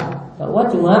KUA. KUA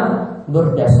cuma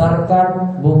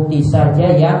berdasarkan bukti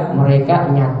saja yang mereka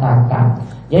nyatakan.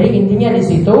 Jadi intinya di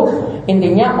situ,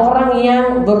 intinya orang yang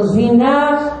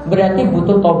berzina berarti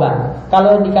butuh tobat.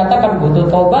 Kalau dikatakan butuh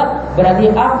tobat,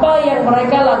 berarti apa yang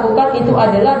mereka lakukan itu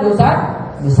adalah dosa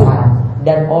besar.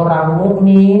 Dan orang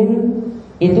mukmin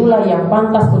itulah yang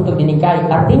pantas untuk dinikahi.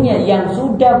 Artinya yang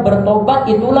sudah bertobat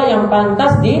itulah yang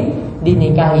pantas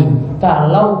dinikahi.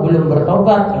 Kalau belum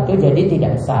bertobat itu jadi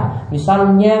tidak sah.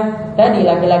 Misalnya tadi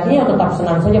laki-lakinya tetap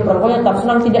senang saja, perempuannya tetap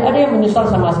senang, tidak ada yang menyesal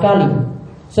sama sekali.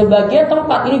 Sebagian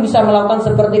tempat ini bisa melakukan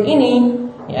seperti ini,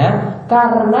 ya,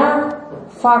 karena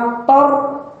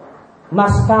faktor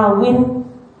mas kawin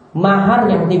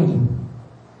mahar yang tinggi.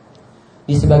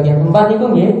 Di sebagian tempat itu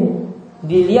ya,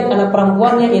 dilihat anak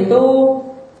perempuannya itu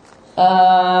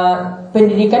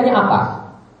pendidikannya apa,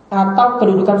 atau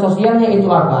kedudukan sosialnya itu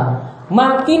apa.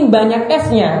 Makin banyak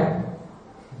S-nya,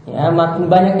 ya,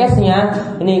 makin banyak S-nya,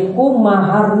 niku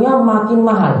maharnya makin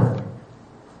mahal.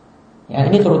 Ya,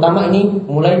 ini terutama ini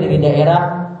mulai dari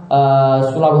daerah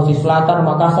Sulawesi Selatan,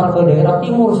 Makassar ke daerah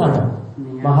timur sana,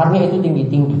 maharnya itu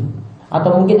tinggi-tinggi.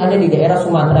 Atau mungkin ada di daerah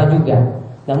Sumatera juga.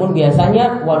 Namun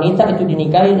biasanya wanita itu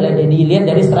dinikahi dilihat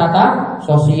dari strata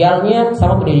sosialnya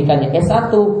sama pendidikannya.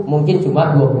 S1 mungkin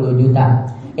cuma 20 juta,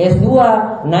 S2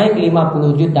 naik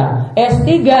 50 juta,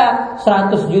 S3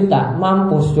 100 juta.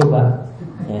 Mampus coba,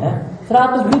 ya,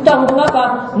 100 juta untuk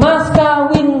apa? Mas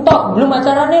kawin tok, belum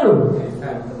acaranya loh.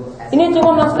 Ini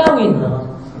cuma mas kawin,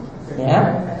 ya.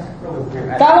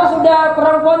 Kalau sudah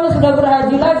perempuannya sudah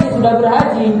berhaji,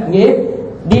 ya,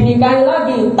 dinikahi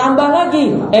lagi, tambah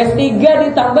lagi, S3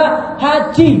 ditambah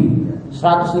haji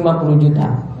 150 juta.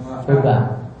 Coba,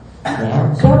 ya,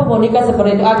 siapa mau nikah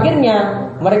seperti itu? Akhirnya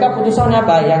mereka putusan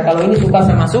apa? Ya kalau ini suka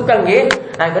sama suka, gitu.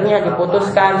 Akhirnya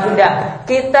diputuskan sudah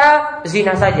kita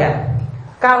zina saja.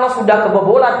 Kalau sudah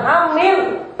kebobolan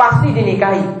hamil pasti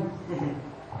dinikahi.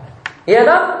 Iya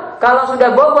toh? Kalau sudah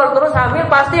bobol terus hamil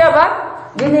pasti apa?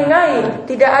 Dinikahi.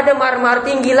 Tidak ada mahar-mahar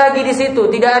tinggi lagi di situ,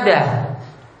 tidak ada.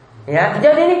 Ya,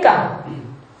 jadi nikah.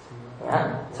 Ya,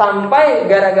 sampai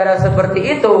gara-gara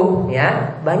seperti itu,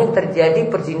 ya, banyak terjadi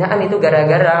perzinahan itu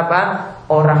gara-gara apa?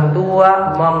 Orang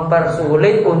tua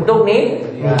mempersulit untuk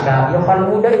nikah. Yang paling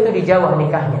mudah itu di Jawa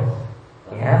nikahnya.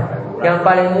 Ya, yang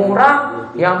paling murah,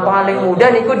 yang paling mudah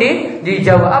niku di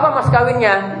Jawa. Apa mas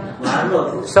kawinnya?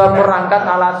 Seperangkat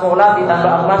alat sholat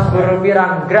ditambah emas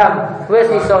berpirang gram, wes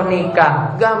iso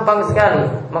nikah, gampang sekali.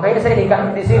 Makanya saya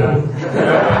nikah di sini.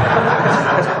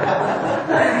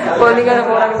 Kalau nikah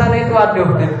sama orang sana itu waduh,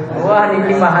 wah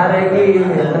niki mahar ini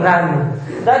tenang.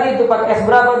 Tadi itu pakai es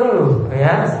berapa dulu,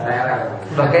 ya?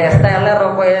 Pakai es teler,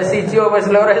 rokok es hijau, es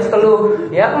lor, es telu,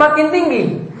 ya makin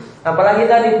tinggi. Apalagi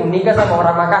tadi tuh nikah sama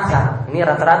orang Makassar, ini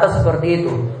rata-rata seperti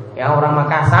itu. Ya orang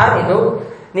Makassar itu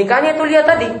nikahnya itu lihat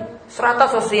tadi strata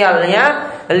sosialnya,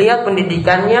 lihat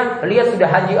pendidikannya, lihat sudah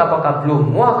haji apakah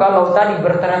belum. Wah kalau tadi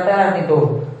bertera-tera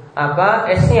itu apa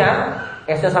S-nya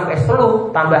sampai S3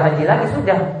 tambah haji lagi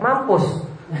sudah mampus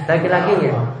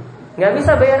laki-lakinya, nggak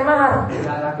bisa bayar mahar.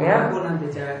 Ya.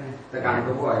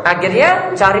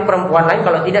 Akhirnya cari perempuan lain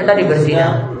kalau tidak tadi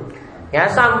berzina. Ya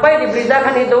sampai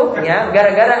diberitakan itu, ya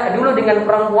gara-gara dulu dengan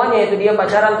perempuannya itu dia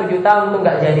pacaran 7 tahun tuh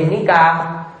nggak jadi nikah.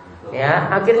 Ya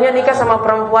akhirnya nikah sama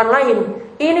perempuan lain.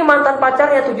 Ini mantan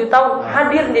pacarnya 7 tahun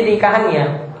hadir di nikahannya.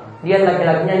 Dia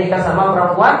laki-lakinya nikah sama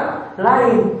perempuan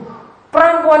lain.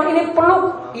 Perempuan ini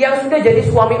peluk yang sudah jadi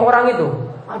suami orang itu.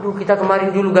 Aduh kita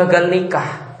kemarin dulu gagal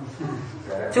nikah.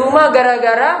 Cuma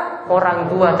gara-gara orang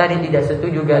tua tadi tidak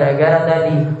setuju, gara-gara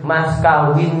tadi mas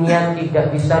kawinnya tidak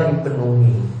bisa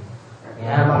dipenuhi.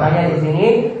 Ya makanya di sini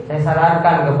saya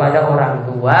sarankan kepada orang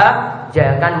tua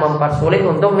jangan mempersulit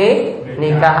untuk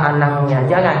nikah anaknya,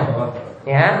 jangan.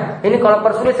 Ya, ini kalau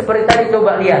persulit seperti tadi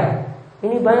coba lihat.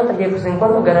 Ini banyak terjadi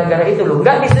perselingkuhan tuh gara-gara itu loh.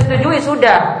 Enggak disetujui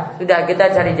sudah kita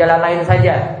cari jalan lain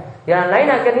saja. Jalan lain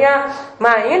akhirnya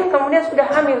main kemudian sudah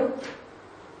hamil.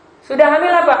 Sudah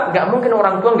hamil apa? Enggak mungkin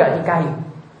orang tua enggak nikahi.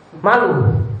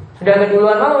 Malu. Sudah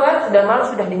keduluan malu kan? Sudah malu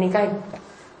sudah dinikahi.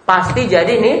 Pasti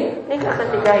jadi nikah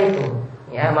ketika itu.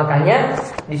 Ya, makanya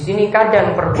di sini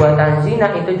kadang perbuatan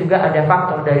zina itu juga ada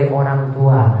faktor dari orang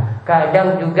tua.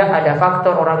 Kadang juga ada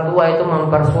faktor orang tua itu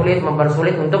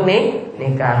mempersulit untuk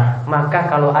nikah. Maka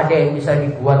kalau ada yang bisa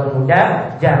dibuat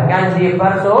mudah, jangan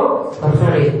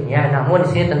dipersulit. Ya, namun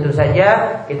di sini tentu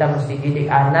saja kita mesti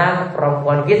didik anak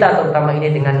perempuan kita terutama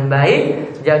ini dengan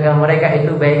baik, jaga mereka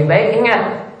itu baik-baik. Ingat,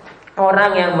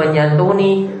 orang yang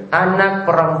menyantuni anak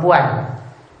perempuan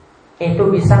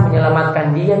itu bisa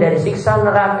menyelamatkan dia dari siksa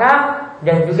neraka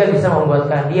dan juga bisa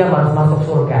membuatkan dia masuk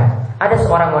surga. Ada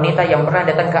seorang wanita yang pernah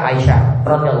datang ke Aisyah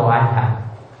radhiyallahu anha.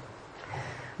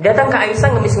 Datang ke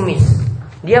Aisyah ngemis-ngemis.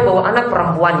 Dia bawa anak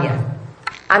perempuannya.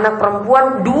 Anak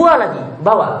perempuan 2 lagi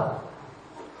bawa.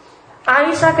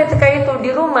 Aisyah ketika itu di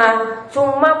rumah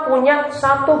cuma punya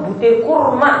 1 butir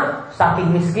kurma.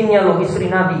 Saking miskinnya loh istri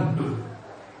Nabi.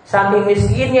 Saking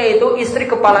miskinnya itu istri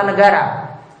kepala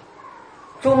negara.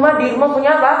 Cuma di rumah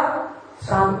punya apa?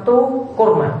 1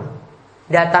 kurma.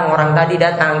 Datang orang tadi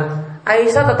datang,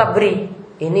 Aisyah tetap beri.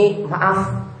 Ini maaf,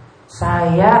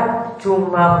 saya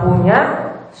cuma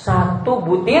punya 1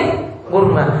 butir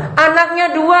kurma.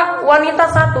 Anaknya 2, wanita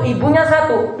 1, ibunya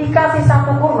 1, dikasih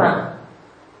 1 kurma.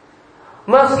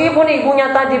 Meskipun ibunya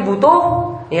tadi butuh,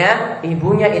 ya,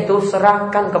 ibunya itu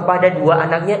serahkan kepada 2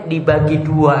 anaknya, dibagi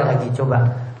 2 lagi. Coba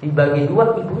dibagi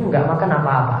 2, ibunya nggak makan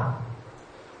apa-apa.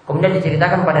 Kemudian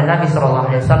diceritakan pada Nabi SAW,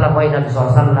 wahai Nabi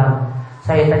SAW,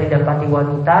 saya tadi dapati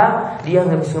wanita, dia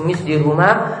ngemis-ngemis di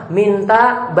rumah,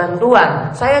 minta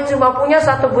bantuan. Saya cuma punya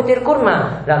 1 butir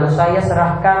kurma. Lalu saya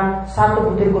serahkan 1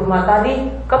 butir kurma tadi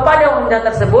kepada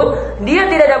wanita tersebut. Dia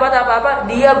tidak dapat apa-apa.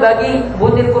 Dia bagi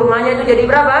butir kurmanya itu jadi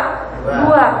berapa?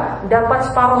 2. Dapat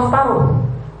separuh-separuh.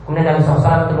 Kemudian Nabi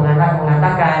SAW itu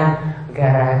mengatakan,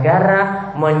 gara-gara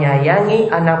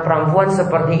menyayangi anak perempuan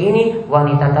seperti ini,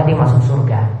 wanita tadi masuk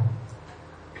surga.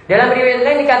 Dalam riwayat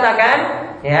lain dikatakan,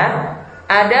 ya,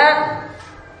 ada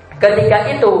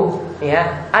ketika itu,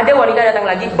 ya, ada wanita datang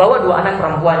lagi bawa 2 anak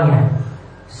perempuannya.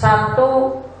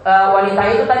 Satu wanita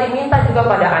itu tadi minta juga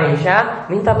pada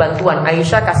Aisyah, minta bantuan.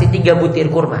 Aisyah kasih 3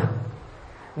 butir kurma.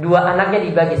 2 anaknya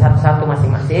dibagi satu-satu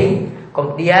masing-masing.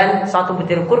 Kemudian 1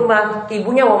 butir kurma,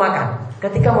 ibunya mau makan.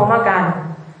 Ketika mau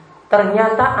makan,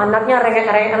 ternyata anaknya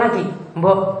rengek-rengek lagi.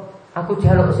 Mbok, aku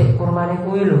jaluk sik kurmane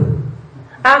kuwi lho.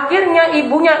 Akhirnya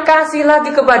ibunya kasih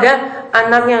lagi kepada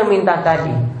anaknya yang minta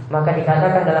tadi. Maka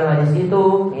dikatakan dalam hadis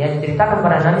itu, ya, diceritakan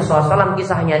pada Nabi SAW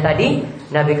kisahnya tadi.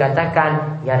 Nabi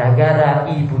katakan, gara-gara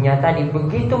ibunya tadi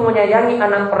begitu menyayangi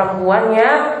anak perempuannya,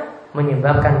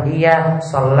 menyebabkan dia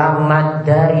selamat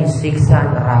dari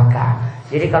siksa neraka.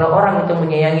 Jadi kalau orang itu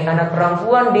menyayangi anak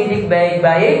perempuan, didik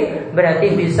baik-baik,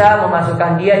 berarti bisa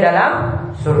memasukkan dia dalam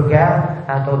surga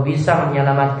atau bisa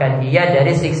menyelamatkan dia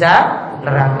dari siksa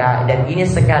neraka. Dan ini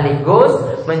sekaligus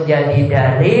menjadi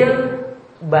dalil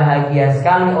bahagia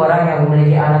sekali orang yang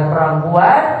memiliki anak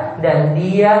perempuan dan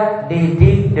dia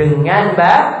didik dengan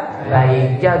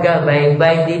baik, jaga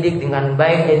baik-baik, didik dengan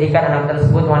baik, jadikan anak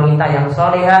tersebut wanita yang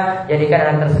soleha, jadikan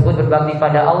anak tersebut berbakti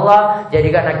pada Allah,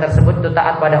 jadikan anak tersebut itu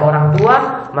taat pada orang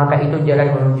tua, maka itu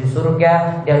jalan menuju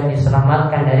surga dan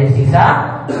diselamatkan dari siksa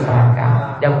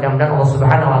neraka. Dan mudah-mudahan Allah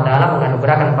Subhanahu wa taala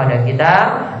menganugerahkan kepada kita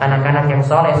anak-anak yang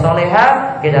soleh-soleha,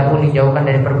 kita pun dijauhkan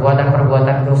dari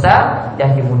perbuatan-perbuatan dosa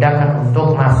dan dimudahkan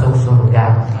untuk masuk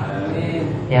surga.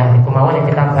 Ya, kemauan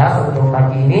yang kita bahas untuk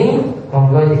pagi ini.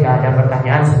 Monggo jika ada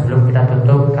pertanyaan sebelum kita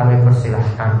tutup, kami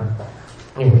persilahkan.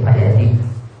 Ini Pak Yadi.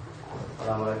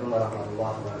 Assalamualaikum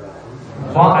warahmatullahi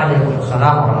wabarakatuh.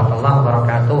 Waalaikumsalam warahmatullahi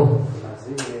wabarakatuh. Terima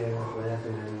kasih banyak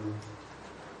dengan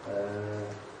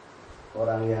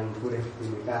orang yang boleh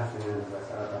dinikah dengan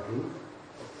syarat tadi.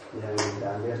 Yang kita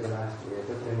ambil adalah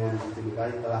yaitu dengan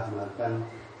dinikahi telah melakukan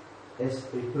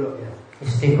istibro, ya.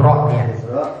 Istibro, ya.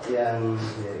 Istibro yang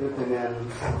yaitu dengan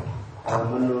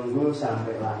menunggu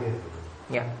sampai lahir.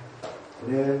 Ya.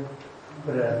 Ini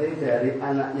berarti dari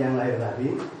anak yang lahir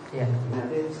tadi, ya,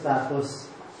 nanti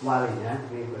status walinya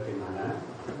ini bagaimana?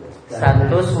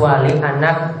 Status wali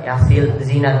anak hasil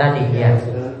zina tadi, ya.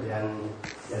 Yang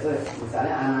yaitu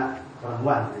misalnya anak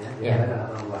perempuan, ya,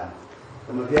 anak perempuan.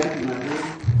 Kemudian nanti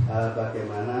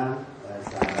bagaimana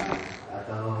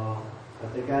atau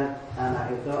ketika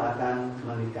anak itu akan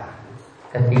menikah.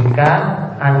 Ketika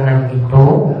anak itu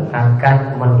akan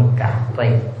menikah.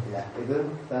 Baik. Ya, itu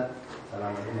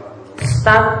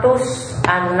status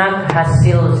anak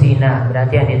hasil zina,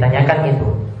 berarti yang ditanyakan itu.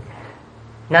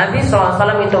 Nabi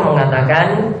SAW itu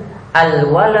mengatakan,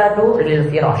 al-waladu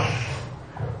lil firash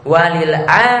walil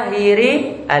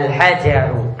ahiri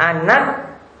al-hajaru.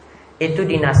 Anak itu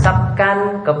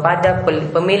dinasabkan kepada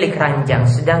pemilik ranjang,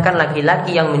 sedangkan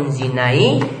laki-laki yang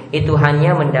menzinai itu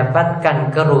hanya mendapatkan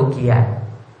kerugian.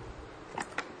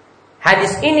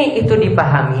 Hadis ini itu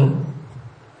dipahami,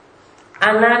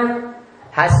 anak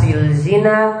hasil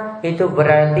zina itu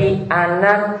berarti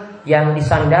anak yang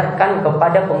disandarkan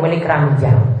kepada pemilik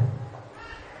ranjang.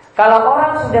 Kalau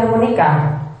orang sudah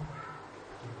menikah,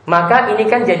 maka ini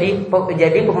kan jadi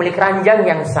pemilik ranjang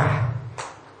yang sah.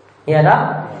 Ya toh?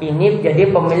 Ini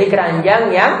jadi pemilik ranjang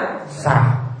yang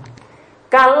sah.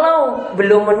 Kalau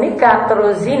belum menikah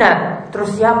terus zina,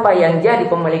 terus siapa yang jadi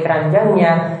pemilik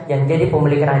ranjangnya? Yang jadi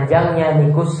pemilik ranjangnya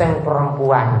nikuseng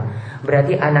perempuan.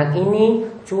 Berarti anak ini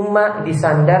cuma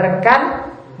disandarkan,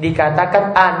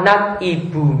 dikatakan anak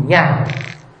ibunya.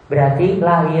 Berarti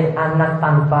lahir anak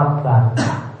tanpa bapak.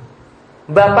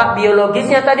 Bapak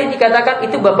biologisnya tadi dikatakan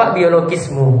itu bapak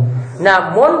biologismu.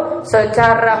 Namun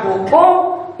secara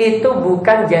hukum itu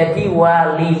bukan jadi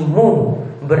walimu,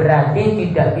 berarti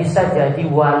tidak bisa jadi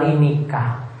wali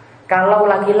nikah. Kalau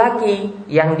laki-laki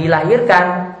yang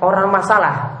dilahirkan orang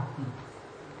masalah.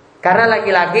 Karena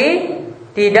laki-laki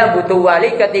tidak butuh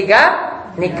wali ketika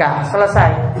nikah,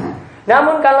 selesai.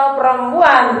 Namun kalau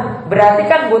perempuan berarti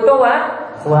kan butuh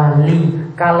wali.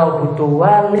 Kalau butuh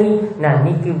wali, nah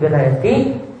niki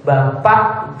berarti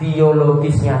bapak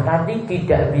biologisnya tadi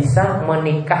tidak bisa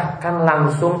menikahkan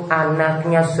langsung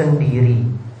anaknya sendiri.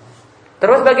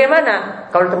 Terus bagaimana?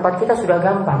 Kalau tempat kita sudah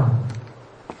gampang.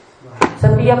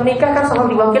 Setiap nikah kan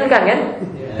selalu diwakilkan kan?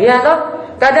 Iya toh?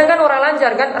 Kadang kan orang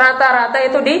lancar kan, rata-rata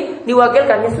itu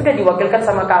diwakilkan, ya sudah diwakilkan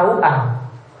sama KUA.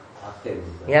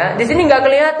 Ya, di sini nggak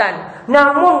kelihatan.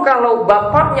 Namun kalau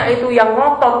bapaknya itu yang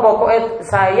ngotot, pokoknya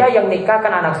saya yang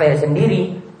nikahkan anak saya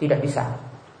sendiri, tidak bisa.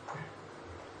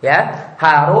 Ya,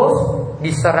 harus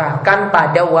diserahkan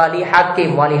pada wali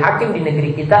hakim. Wali hakim di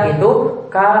negeri kita itu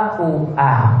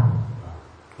KUA.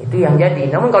 Itu yang jadi.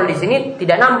 Namun kalau di sini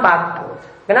tidak nampak.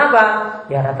 Kenapa?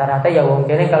 Ya rata-rata ya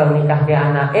mungkin kalau nikah ke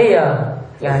anak ya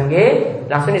yang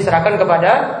langsung diserahkan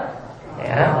kepada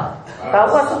ya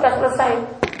KUA, sudah selesai.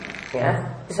 Ya,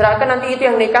 diserahkan nanti itu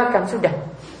yang nikahkan sudah.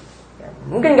 Ya,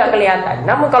 mungkin nggak kelihatan.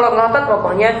 Namun kalau ngotot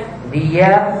pokoknya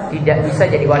dia tidak bisa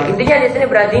jadi wali. Intinya di sini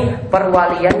berarti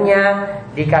perwaliannya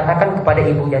dikatakan kepada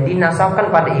ibunya,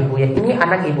 dinasabkan pada ibunya. Ini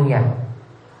anak ibunya.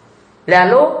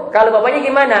 Lalu kalau bapaknya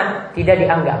gimana? Tidak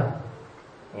dianggap.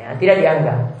 Ya, tidak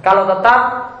dianggap. Kalau tetap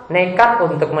nekat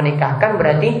untuk menikahkan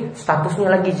berarti statusnya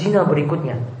lagi zina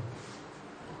berikutnya.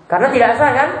 Karena tidak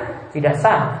sah kan? Tidak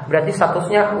sah. Berarti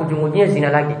statusnya ujung-ujungnya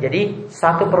zina lagi. Jadi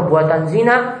satu perbuatan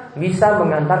zina bisa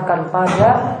mengantarkan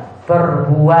pada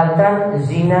perbuatan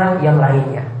zina yang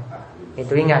lainnya.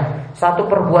 Itu ingat, satu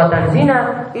perbuatan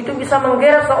zina itu bisa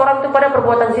menggeret seorang itu pada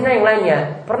perbuatan zina yang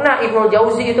lainnya. Pernah Ibnu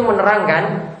Jauzi itu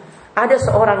menerangkan, ada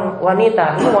seorang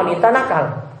wanita, ini wanita nakal.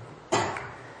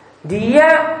 Dia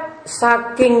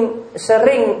saking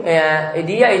sering ya,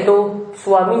 dia itu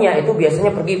suaminya itu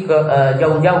biasanya pergi ke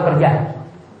jauh-jauh kerja.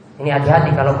 Ini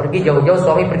hati-hati kalau pergi jauh-jauh,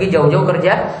 suami pergi jauh-jauh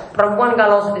kerja. Perempuan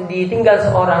kalau ditinggal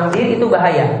seorang diri itu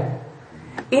bahaya.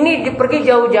 Ini pergi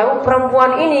jauh-jauh,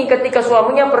 perempuan ini ketika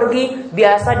suaminya pergi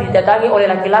biasa didatangi oleh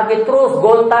laki-laki terus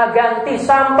gonta-ganti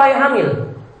sampai hamil.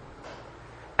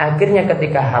 Akhirnya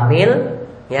ketika hamil,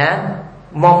 ya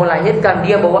mau melahirkan,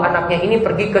 dia bawa anaknya ini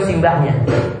pergi ke simbahnya.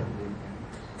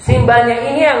 Simbahnya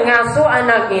ini yang ngasuh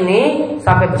anak ini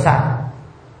sampai besar,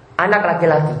 anak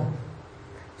laki-laki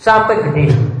sampai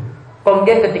gede.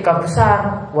 Kemudian ketika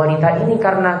besar, wanita ini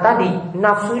karena tadi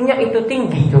nafsunya itu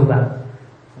tinggi, coba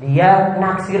dia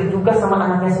naksir juga sama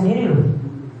anaknya sendiri loh.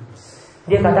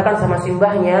 Dia katakan sama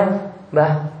simbahnya,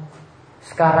 "Mbah,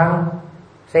 sekarang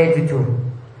saya jujur,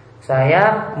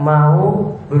 saya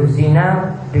mau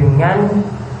berzina dengan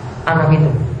anak itu."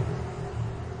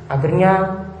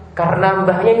 Akhirnya karena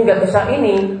mbahnya nggak bisa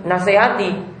ini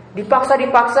nasihati,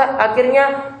 dipaksa,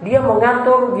 akhirnya dia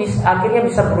mengatur, akhirnya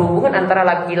bisa berhubungan antara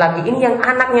laki-laki ini yang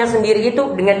anaknya sendiri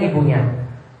itu dengan ibunya.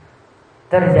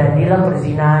 Terjadilah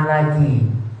perzinahan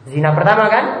lagi. Zina pertama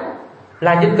kan,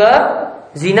 lanjut ke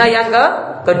zina yang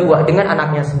kedua dengan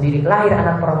anaknya sendiri, lahir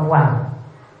anak perempuan.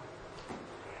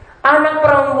 Anak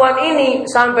perempuan ini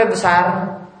sampai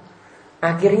besar,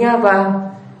 akhirnya apa?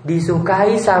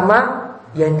 Disukai sama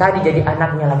yang tadi jadi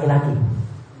anaknya laki-laki.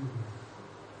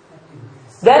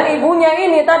 Dan ibunya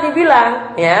ini tadi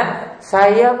bilang, ya,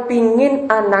 saya pingin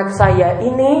anak saya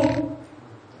ini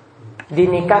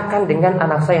dinikahkan dengan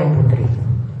anak saya yang putri.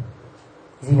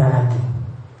 Zina lagi.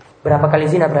 Berapa kali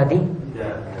zina berarti?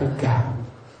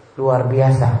 3. Luar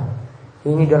biasa.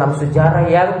 Ini dalam sejarah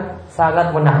yang sangat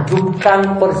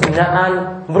menakjubkan,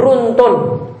 perzinahan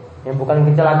beruntun. Yang bukan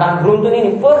kecelakaan beruntun ini,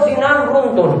 perzinahan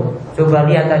beruntun. Coba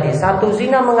lihat tadi, satu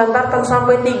zina mengantarkan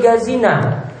sampai 3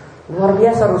 zina. Luar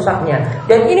biasa rusaknya.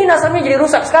 Dan ini nasabnya jadi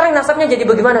rusak. Sekarang nasabnya jadi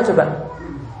bagaimana coba?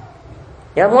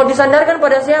 Ya, mau disandarkan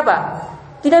pada siapa?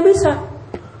 Tidak bisa.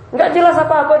 Nggak jelas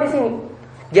apa-apa di sini.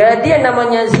 Jadi yang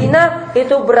namanya zina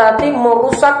itu berarti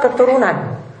merusak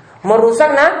keturunan,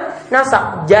 merusak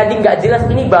nasab. Jadi nggak jelas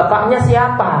ini bapaknya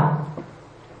siapa.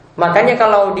 Makanya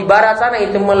kalau di barat sana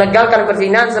itu melegalkan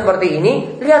perzinahan seperti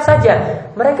ini, lihat saja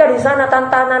mereka di sana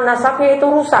tantanan nasabnya itu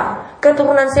rusak.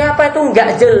 Keturunan siapa itu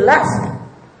nggak jelas.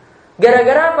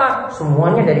 Gara-gara apa?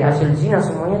 Semuanya dari hasil zina,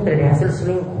 semuanya dari hasil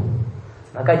selingkuh.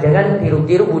 Maka jangan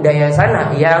tiru-tiru budaya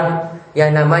sana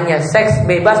yang namanya seks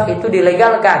bebas itu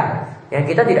dilegalkan. Ya,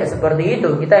 kita tidak seperti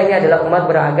itu. Kita ini adalah umat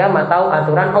beragama, tahu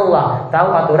aturan Allah, tahu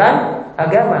aturan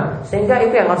agama. Sehingga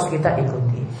itu yang harus kita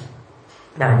ikuti.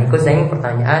 Nah, ikut saya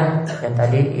pertanyaan yang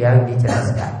tadi yang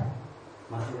dijelaskan.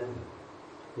 Masih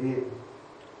ini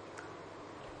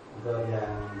untuk yang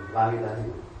wali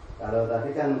tadi. Kalau tadi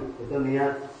kan itu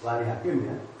niat wali hakim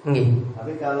ya. Nggih.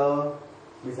 Tapi kalau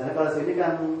misalnya kalau sini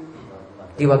kan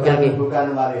diwakili.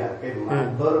 Bukan wali hakim,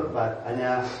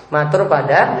 matur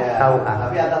pada KUA.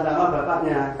 Tapi atas nama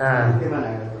bapaknya. Gimana?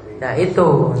 Nah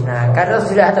itu, karena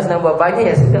sudah atas nama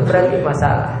bapaknya ya sudah berarti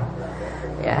masalah.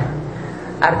 Ya,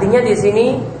 artinya di sini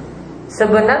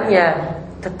sebenarnya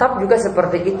tetap juga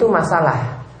seperti itu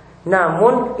masalah.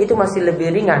 Namun itu masih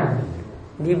lebih ringan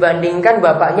dibandingkan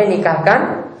bapaknya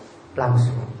nikahkan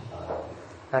langsung.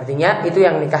 Artinya itu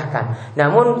yang nikahkan.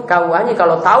 Namun KUA-nya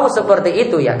kalau tahu seperti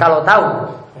itu ya, kalau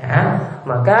tahu ya,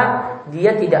 maka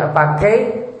dia tidak pakai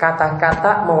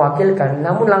kata-kata mewakilkan,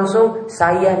 namun langsung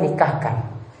saya nikahkan.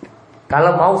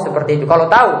 Kalau mau seperti itu, kalau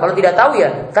tahu, kalau tidak tahu ya,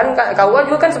 kan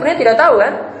KUA juga kan sebenarnya tidak tahu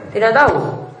kan? Tidak tahu.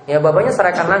 Ya bapaknya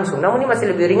serahkan langsung. Namun ini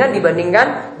masih lebih ringan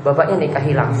dibandingkan bapaknya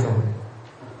nikahi langsung.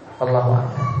 Allahu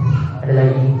Akbar. Ada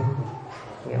lagi?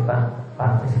 Ya Pak.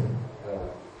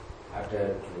 Ada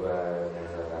dua yang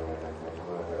saya tanyakan.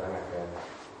 Ada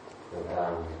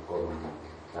tentang hukum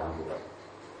cambuk.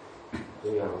 Itu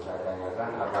yang saya tanyakan,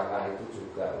 apakah itu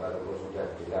juga walaupun sudah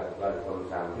dilakukan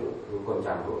hukum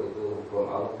cambuk itu hukum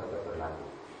Allah tetap berlaku.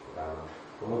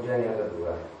 Kemudian yang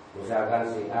kedua, misalkan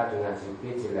si A dengan si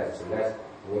B jelas-jelas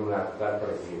ini melakukan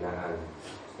perzinahan.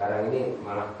 Sekarang ini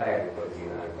malah tren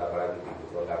perzinahan, apalagi di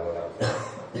kota-kota besar.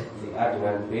 Si A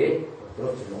dengan B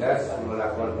terus jelas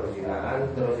melakukan perzinahan,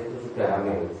 terus itu sudah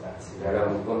hamil.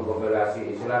 Dalam hukum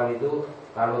kompilasi Islam itu,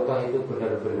 kalau toh itu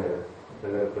benar-benar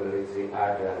si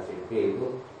A dan si B itu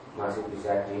masih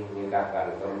bisa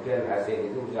dinikahkan. Kemudian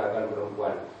hasil itu misalkan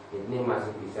perempuan ini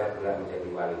masih bisa berhak menjadi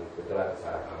wali. Betul atau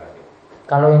salah?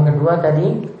 Kalau yang kedua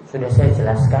tadi sudah saya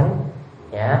jelaskan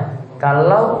ya.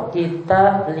 Kalau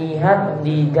kita lihat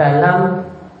di dalam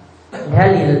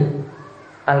dalil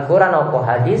Al-Quran atau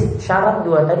hadis, syarat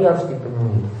dua tadi harus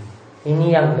dipenuhi. Ini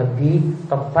yang lebih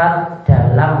tepat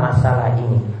dalam masalah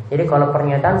ini. Jadi kalau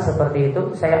pernyataan seperti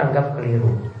itu saya anggap keliru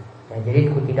ya,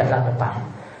 jadi itu tidaklah tepat.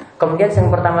 Kemudian yang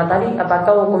pertama tadi,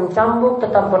 apakah hukum cambuk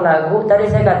tetap berlaku? Tadi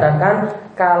saya katakan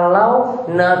kalau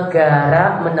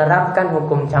negara menerapkan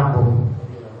hukum cambuk,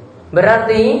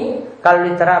 berarti kalau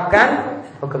diterapkan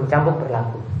hukum cambuk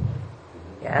berlaku.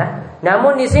 Ya.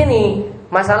 Namun di sini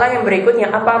masalah yang berikutnya,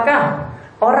 apakah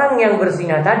orang yang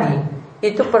berzina tadi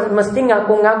itu mesti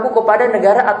ngaku-ngaku kepada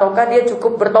negara ataukah dia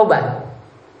cukup bertobat?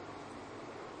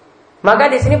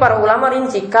 Maka di sini para ulama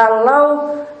rinci,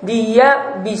 kalau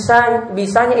dia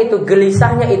bisanya itu,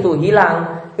 gelisahnya itu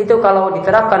hilang, itu kalau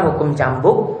diterapkan hukum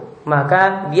cambuk,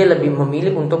 maka dia lebih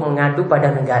memilih untuk mengadu pada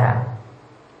negara.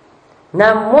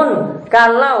 Namun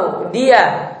kalau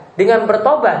dia dengan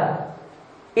bertobat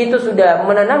itu sudah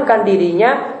menenangkan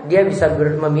dirinya, dia bisa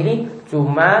memilih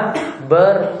cuma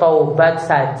bertobat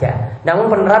saja.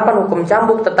 Namun penerapan hukum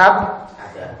cambuk tetap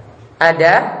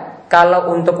ada.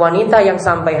 Kalau untuk wanita yang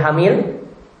sampai hamil,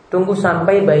 tunggu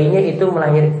sampai bayinya itu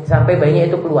sampai bayinya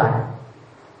itu keluar.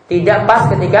 Tidak pas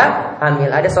ketika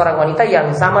hamil. Ada seorang wanita yang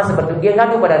sama seperti dia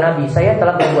ngadu pada Nabi, saya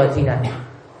telah berbuat zina.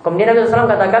 Kemudian Nabi SAW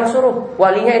katakan suruh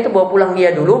walinya itu bawa pulang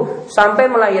dia dulu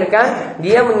sampai melahirkan,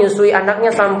 dia menyusui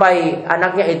anaknya sampai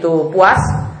anaknya itu puas.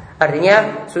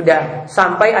 Artinya sudah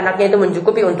sampai anaknya itu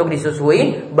mencukupi untuk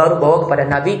disusui, baru bawa kepada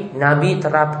Nabi. Nabi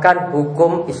terapkan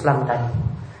hukum Islam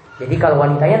tadi. Jadi kalau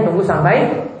wanitanya tunggu sampai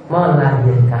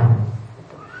melahirkan.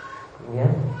 Ya.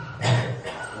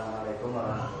 Assalamualaikum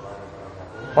warahmatullahi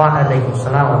wabarakatuh.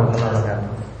 Waalaikumsalam warahmatullahi wabarakatuh.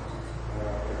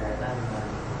 Berkaitan dengan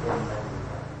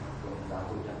hukum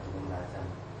cambuk dan hukum rajam,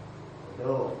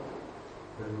 itu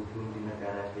berhubung di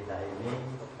negara kita ini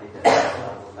tidak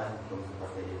melakukan hukum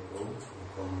seperti itu,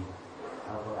 hukum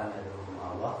Al-Quran dan hukum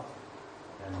Allah,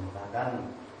 dan bahkan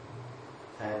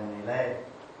saya menilai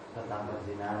tentang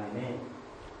perzinahan ini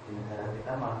di negara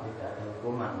kita malah tidak ada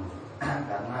hukuman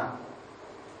karena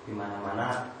di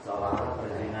mana-mana seolah-olah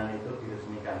perzinahan itu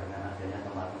diresmikan dengan adanya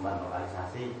tempat-tempat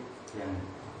lokalisasi yang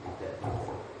tidak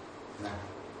cukup. Nah,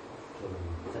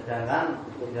 sedangkan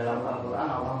di dalam Al-Quran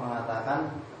Allah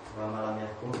mengatakan wa malam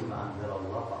yahkum bima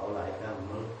anzalallah fa ulaika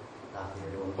humul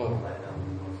kafirun wa ulaika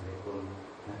humul musyrikun.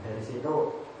 Nah, dari situ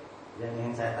yang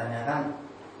ingin saya tanyakan,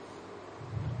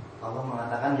 Allah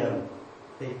mengatakan yang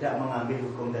tidak mengambil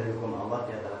hukum dari hukum Allah,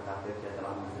 dia telah kafir, dia telah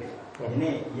musyrik. Ya. Ini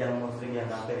yang musyrik, yang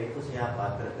kafir itu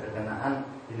siapa? Berkenaan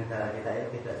di negara kita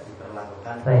itu tidak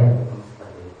diperlakukan hukum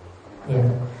seperti itu. Ya.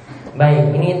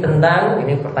 Baik, ini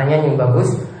pertanyaan yang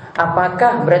bagus.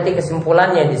 Apakah berarti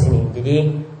kesimpulannya di sini? Jadi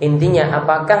intinya,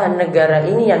 apakah negara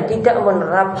ini yang tidak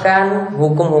menerapkan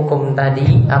hukum-hukum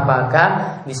tadi,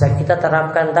 apakah bisa kita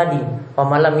terapkan tadi? Wa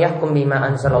malam yahkum bima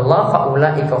anzalallah fa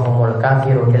ulaika humul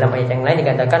kafirun. Dalam ayat yang lain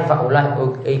dikatakan fa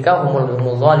ulaika humul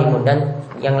zalimun, dan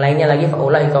yang lainnya lagi fa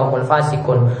ulaika humul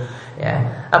fasikun. Ya.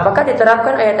 Apakah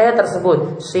diterapkan ayat-ayat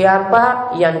tersebut?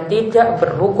 Siapa yang tidak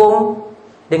berhukum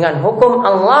dengan hukum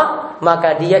Allah,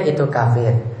 maka dia itu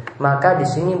kafir. Maka di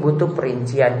sini butuh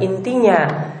perincian. Intinya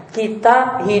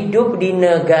kita hidup di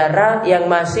negara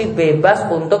yang masih bebas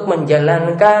untuk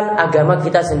menjalankan agama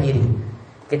kita sendiri.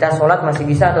 Kita sholat masih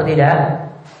bisa atau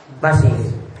tidak? Masih.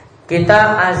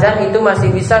 Kita azan itu masih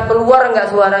bisa keluar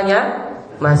nggak suaranya?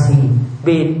 Masih.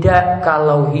 Beda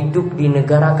kalau hidup di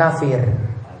negara kafir.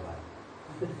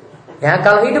 Ya,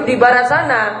 kalau hidup di barat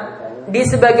sana, di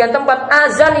sebagian tempat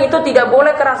azan itu tidak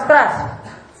boleh keras-keras.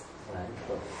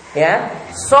 Ya,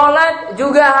 sholat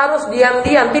juga harus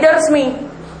diam-diam, tidak resmi.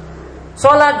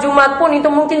 Sholat Jumat pun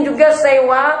itu mungkin juga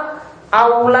sewa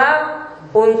aula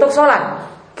untuk sholat.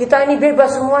 Kita ini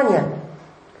bebas semuanya.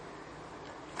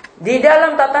 Di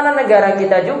dalam tatanan negara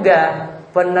kita juga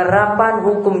penerapan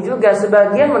hukum juga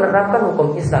sebagian menerapkan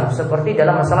hukum Islam, seperti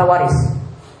dalam masalah waris.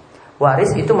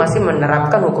 Waris itu masih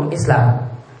menerapkan hukum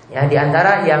Islam. Ya, di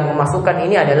antara yang memasukkan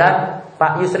ini adalah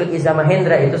Pak Yusril Iza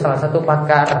Mahendra, itu salah satu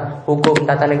pakar hukum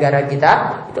tata negara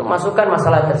kita, itu masukkan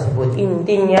masalah tersebut.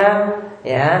 Intinya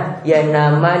ya, yang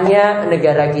namanya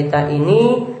negara kita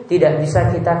ini tidak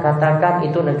bisa kita katakan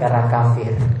itu negara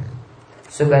kafir.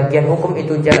 Sebagian hukum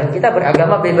itu jalan, kita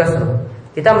beragama bebas loh.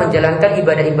 Kita menjalankan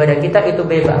ibadah-ibadah kita itu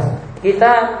bebas.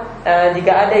 Kita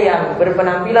jika ada yang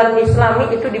berpenampilan Islami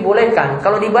itu dibolehkan.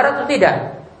 Kalau di barat itu tidak.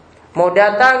 Mau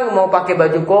datang, mau pakai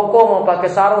baju koko, mau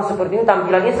pakai sarung seperti ini,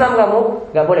 tampilan Islam kamu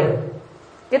nggak boleh.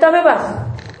 Kita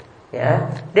bebas.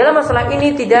 Ya, dalam masalah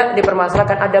ini tidak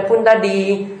dipermasalahkan. Adapun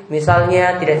tadi,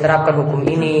 misalnya tidak diterapkan hukum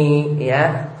ini,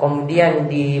 ya, kemudian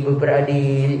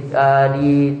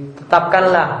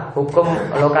ditetapkanlah hukum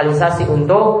lokalisasi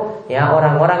untuk ya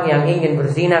orang-orang yang ingin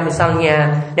berzina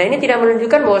misalnya. Nah, ini tidak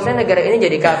menunjukkan bahwasanya negara ini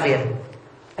jadi kafir.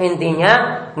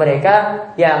 Intinya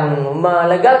mereka yang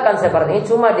melegalkan seperti ini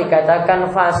cuma dikatakan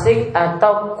fasik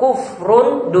atau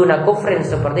kufrun duna kufrin,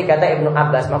 seperti kata Ibnu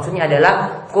Abbas. Maksudnya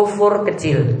adalah kufur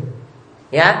kecil.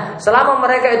 Ya, selama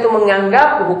mereka itu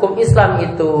menganggap hukum Islam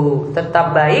itu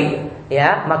tetap baik,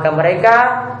 ya, maka mereka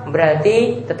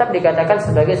berarti tetap dikatakan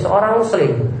sebagai seorang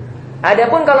muslim.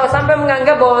 Adapun kalau sampai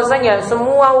menganggap bahwasanya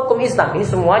semua hukum Islam ini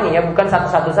semuanya ya, bukan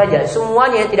satu-satu saja,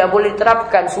 semuanya tidak boleh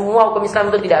diterapkan, semua hukum Islam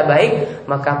itu tidak baik,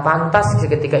 maka pantas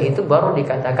ketika itu baru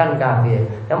dikatakan kafir.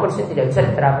 Namun tidak bisa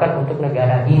diterapkan untuk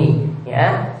negara ini,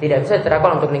 ya, tidak bisa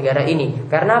diterapkan untuk negara ini.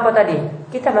 Karena apa tadi?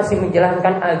 Kita masih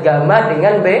menjalankan agama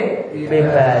dengan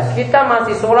bebas. Kita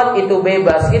masih sholat itu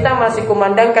bebas. Kita masih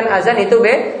kumandangkan azan itu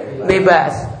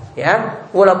bebas. Ya,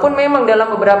 walaupun memang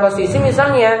dalam beberapa sisi,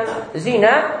 misalnya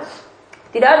zina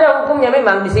tidak ada hukumnya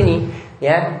memang di sini,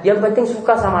 ya. Yang penting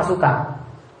suka sama suka.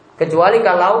 Kecuali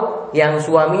kalau yang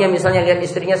suaminya misalnya lihat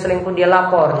istrinya selingkuh, dia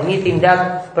lapor, ini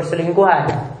tindak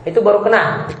perselingkuhan, itu baru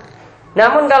kena.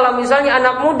 Namun kalau misalnya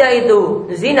anak muda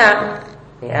itu zina,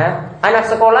 ya, anak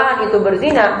sekolahan itu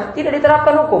berzina, tidak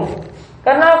diterapkan hukum.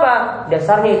 Karena apa?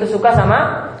 Dasarnya itu suka sama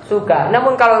suka.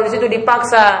 Namun kalau di situ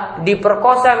dipaksa,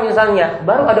 diperkosa misalnya,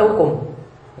 baru ada hukum.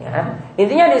 Ya.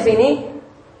 Intinya di sini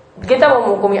kita mau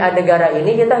menghukumi negara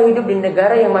ini, kita hidup di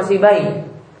negara yang masih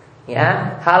baik.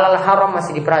 Ya, halal haram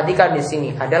masih diperhatikan di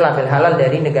sini. Ada label halal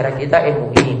dari negara kita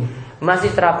MUI.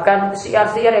 Masih terapkan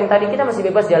siar-siar yang tadi kita masih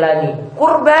bebas jalani.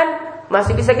 Kurban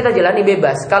masih bisa kita jalani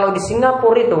bebas. Kalau di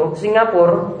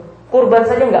Singapura, kurban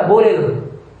saja nggak boleh loh.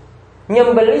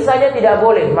 Nyembeli saja tidak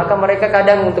boleh. Maka mereka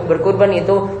kadang untuk berkurban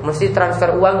itu mesti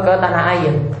transfer uang ke tanah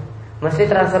air, mesti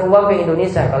transfer uang ke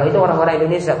Indonesia. Kalau itu orang-orang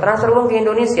Indonesia, transfer uang ke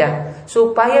Indonesia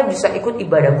supaya bisa ikut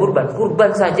ibadah kurban.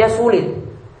 Kurban saja sulit.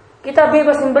 Kita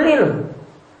bebas membeli loh.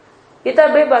 Kita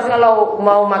bebas kalau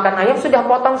mau makan ayam sudah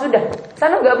potong sudah.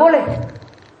 Sana nggak boleh.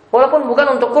 Walaupun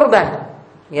bukan untuk kurban.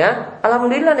 Ya,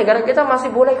 alhamdulillah negara kita masih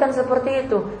bolehkan seperti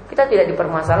itu. Kita tidak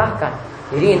dipermasalahkan.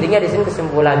 Jadi intinya di sini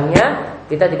kesimpulannya,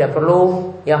 kita tidak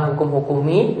perlu yang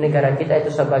hukum-hukumi negara kita itu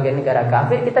sebagai negara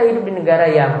kafir. Kita hidup di negara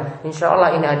yang insya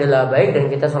Allah ini adalah baik, dan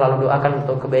kita selalu doakan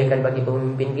untuk kebaikan bagi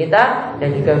pemimpin kita dan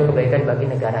juga kebaikan bagi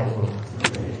negara ini.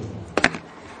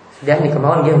 Dan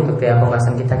dikemauan dia untuk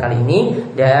pembahasan kita kali ini,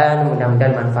 dan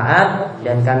mudah-mudahan manfaat.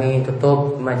 Dan kami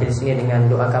tutup majelis ini dengan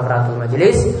doa kafaratul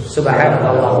majelis.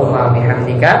 Subhanallahumma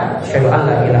bihamdika asyhadu an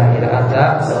la ilaha illa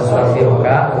anta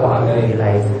astaghfiruka wa atubu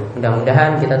ilaik.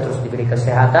 Mudah-mudahan kita terus diberi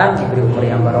kesehatan, diberi umur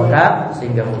yang barokah,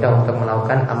 sehingga mudah untuk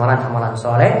melakukan amalan-amalan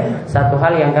soleh. Satu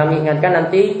hal yang kami ingatkan,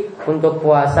 nanti untuk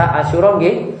puasa Asyura,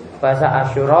 puasa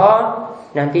Asyura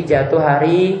nanti jatuh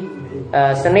hari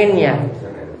Seninnya.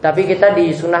 Tapi kita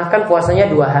disunahkan puasanya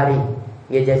 2 hari.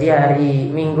 Ya, jadi hari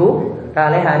Minggu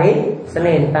kali hari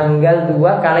Senin, tanggal 2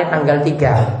 kali tanggal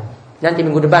 3. Nanti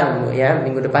minggu depan, ya,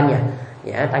 minggu depannya.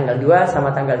 Ya, tanggal 2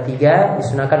 sama tanggal 3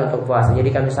 disunahkan untuk puasa.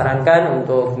 Jadi kami sarankan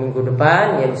untuk minggu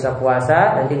depan ya bisa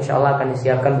puasa. Nanti insya Allah akan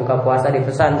disiapkan buka puasa di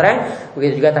pesantren.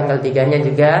 Begitu juga tanggal 3-nya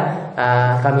juga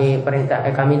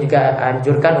kami juga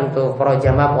anjurkan untuk para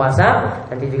jamaah puasa.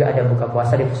 Nanti juga ada buka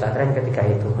puasa di pesantren ketika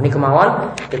itu. Ini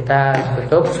kemauan kita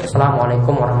tutup.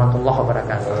 Assalamualaikum warahmatullahi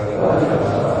wabarakatuh.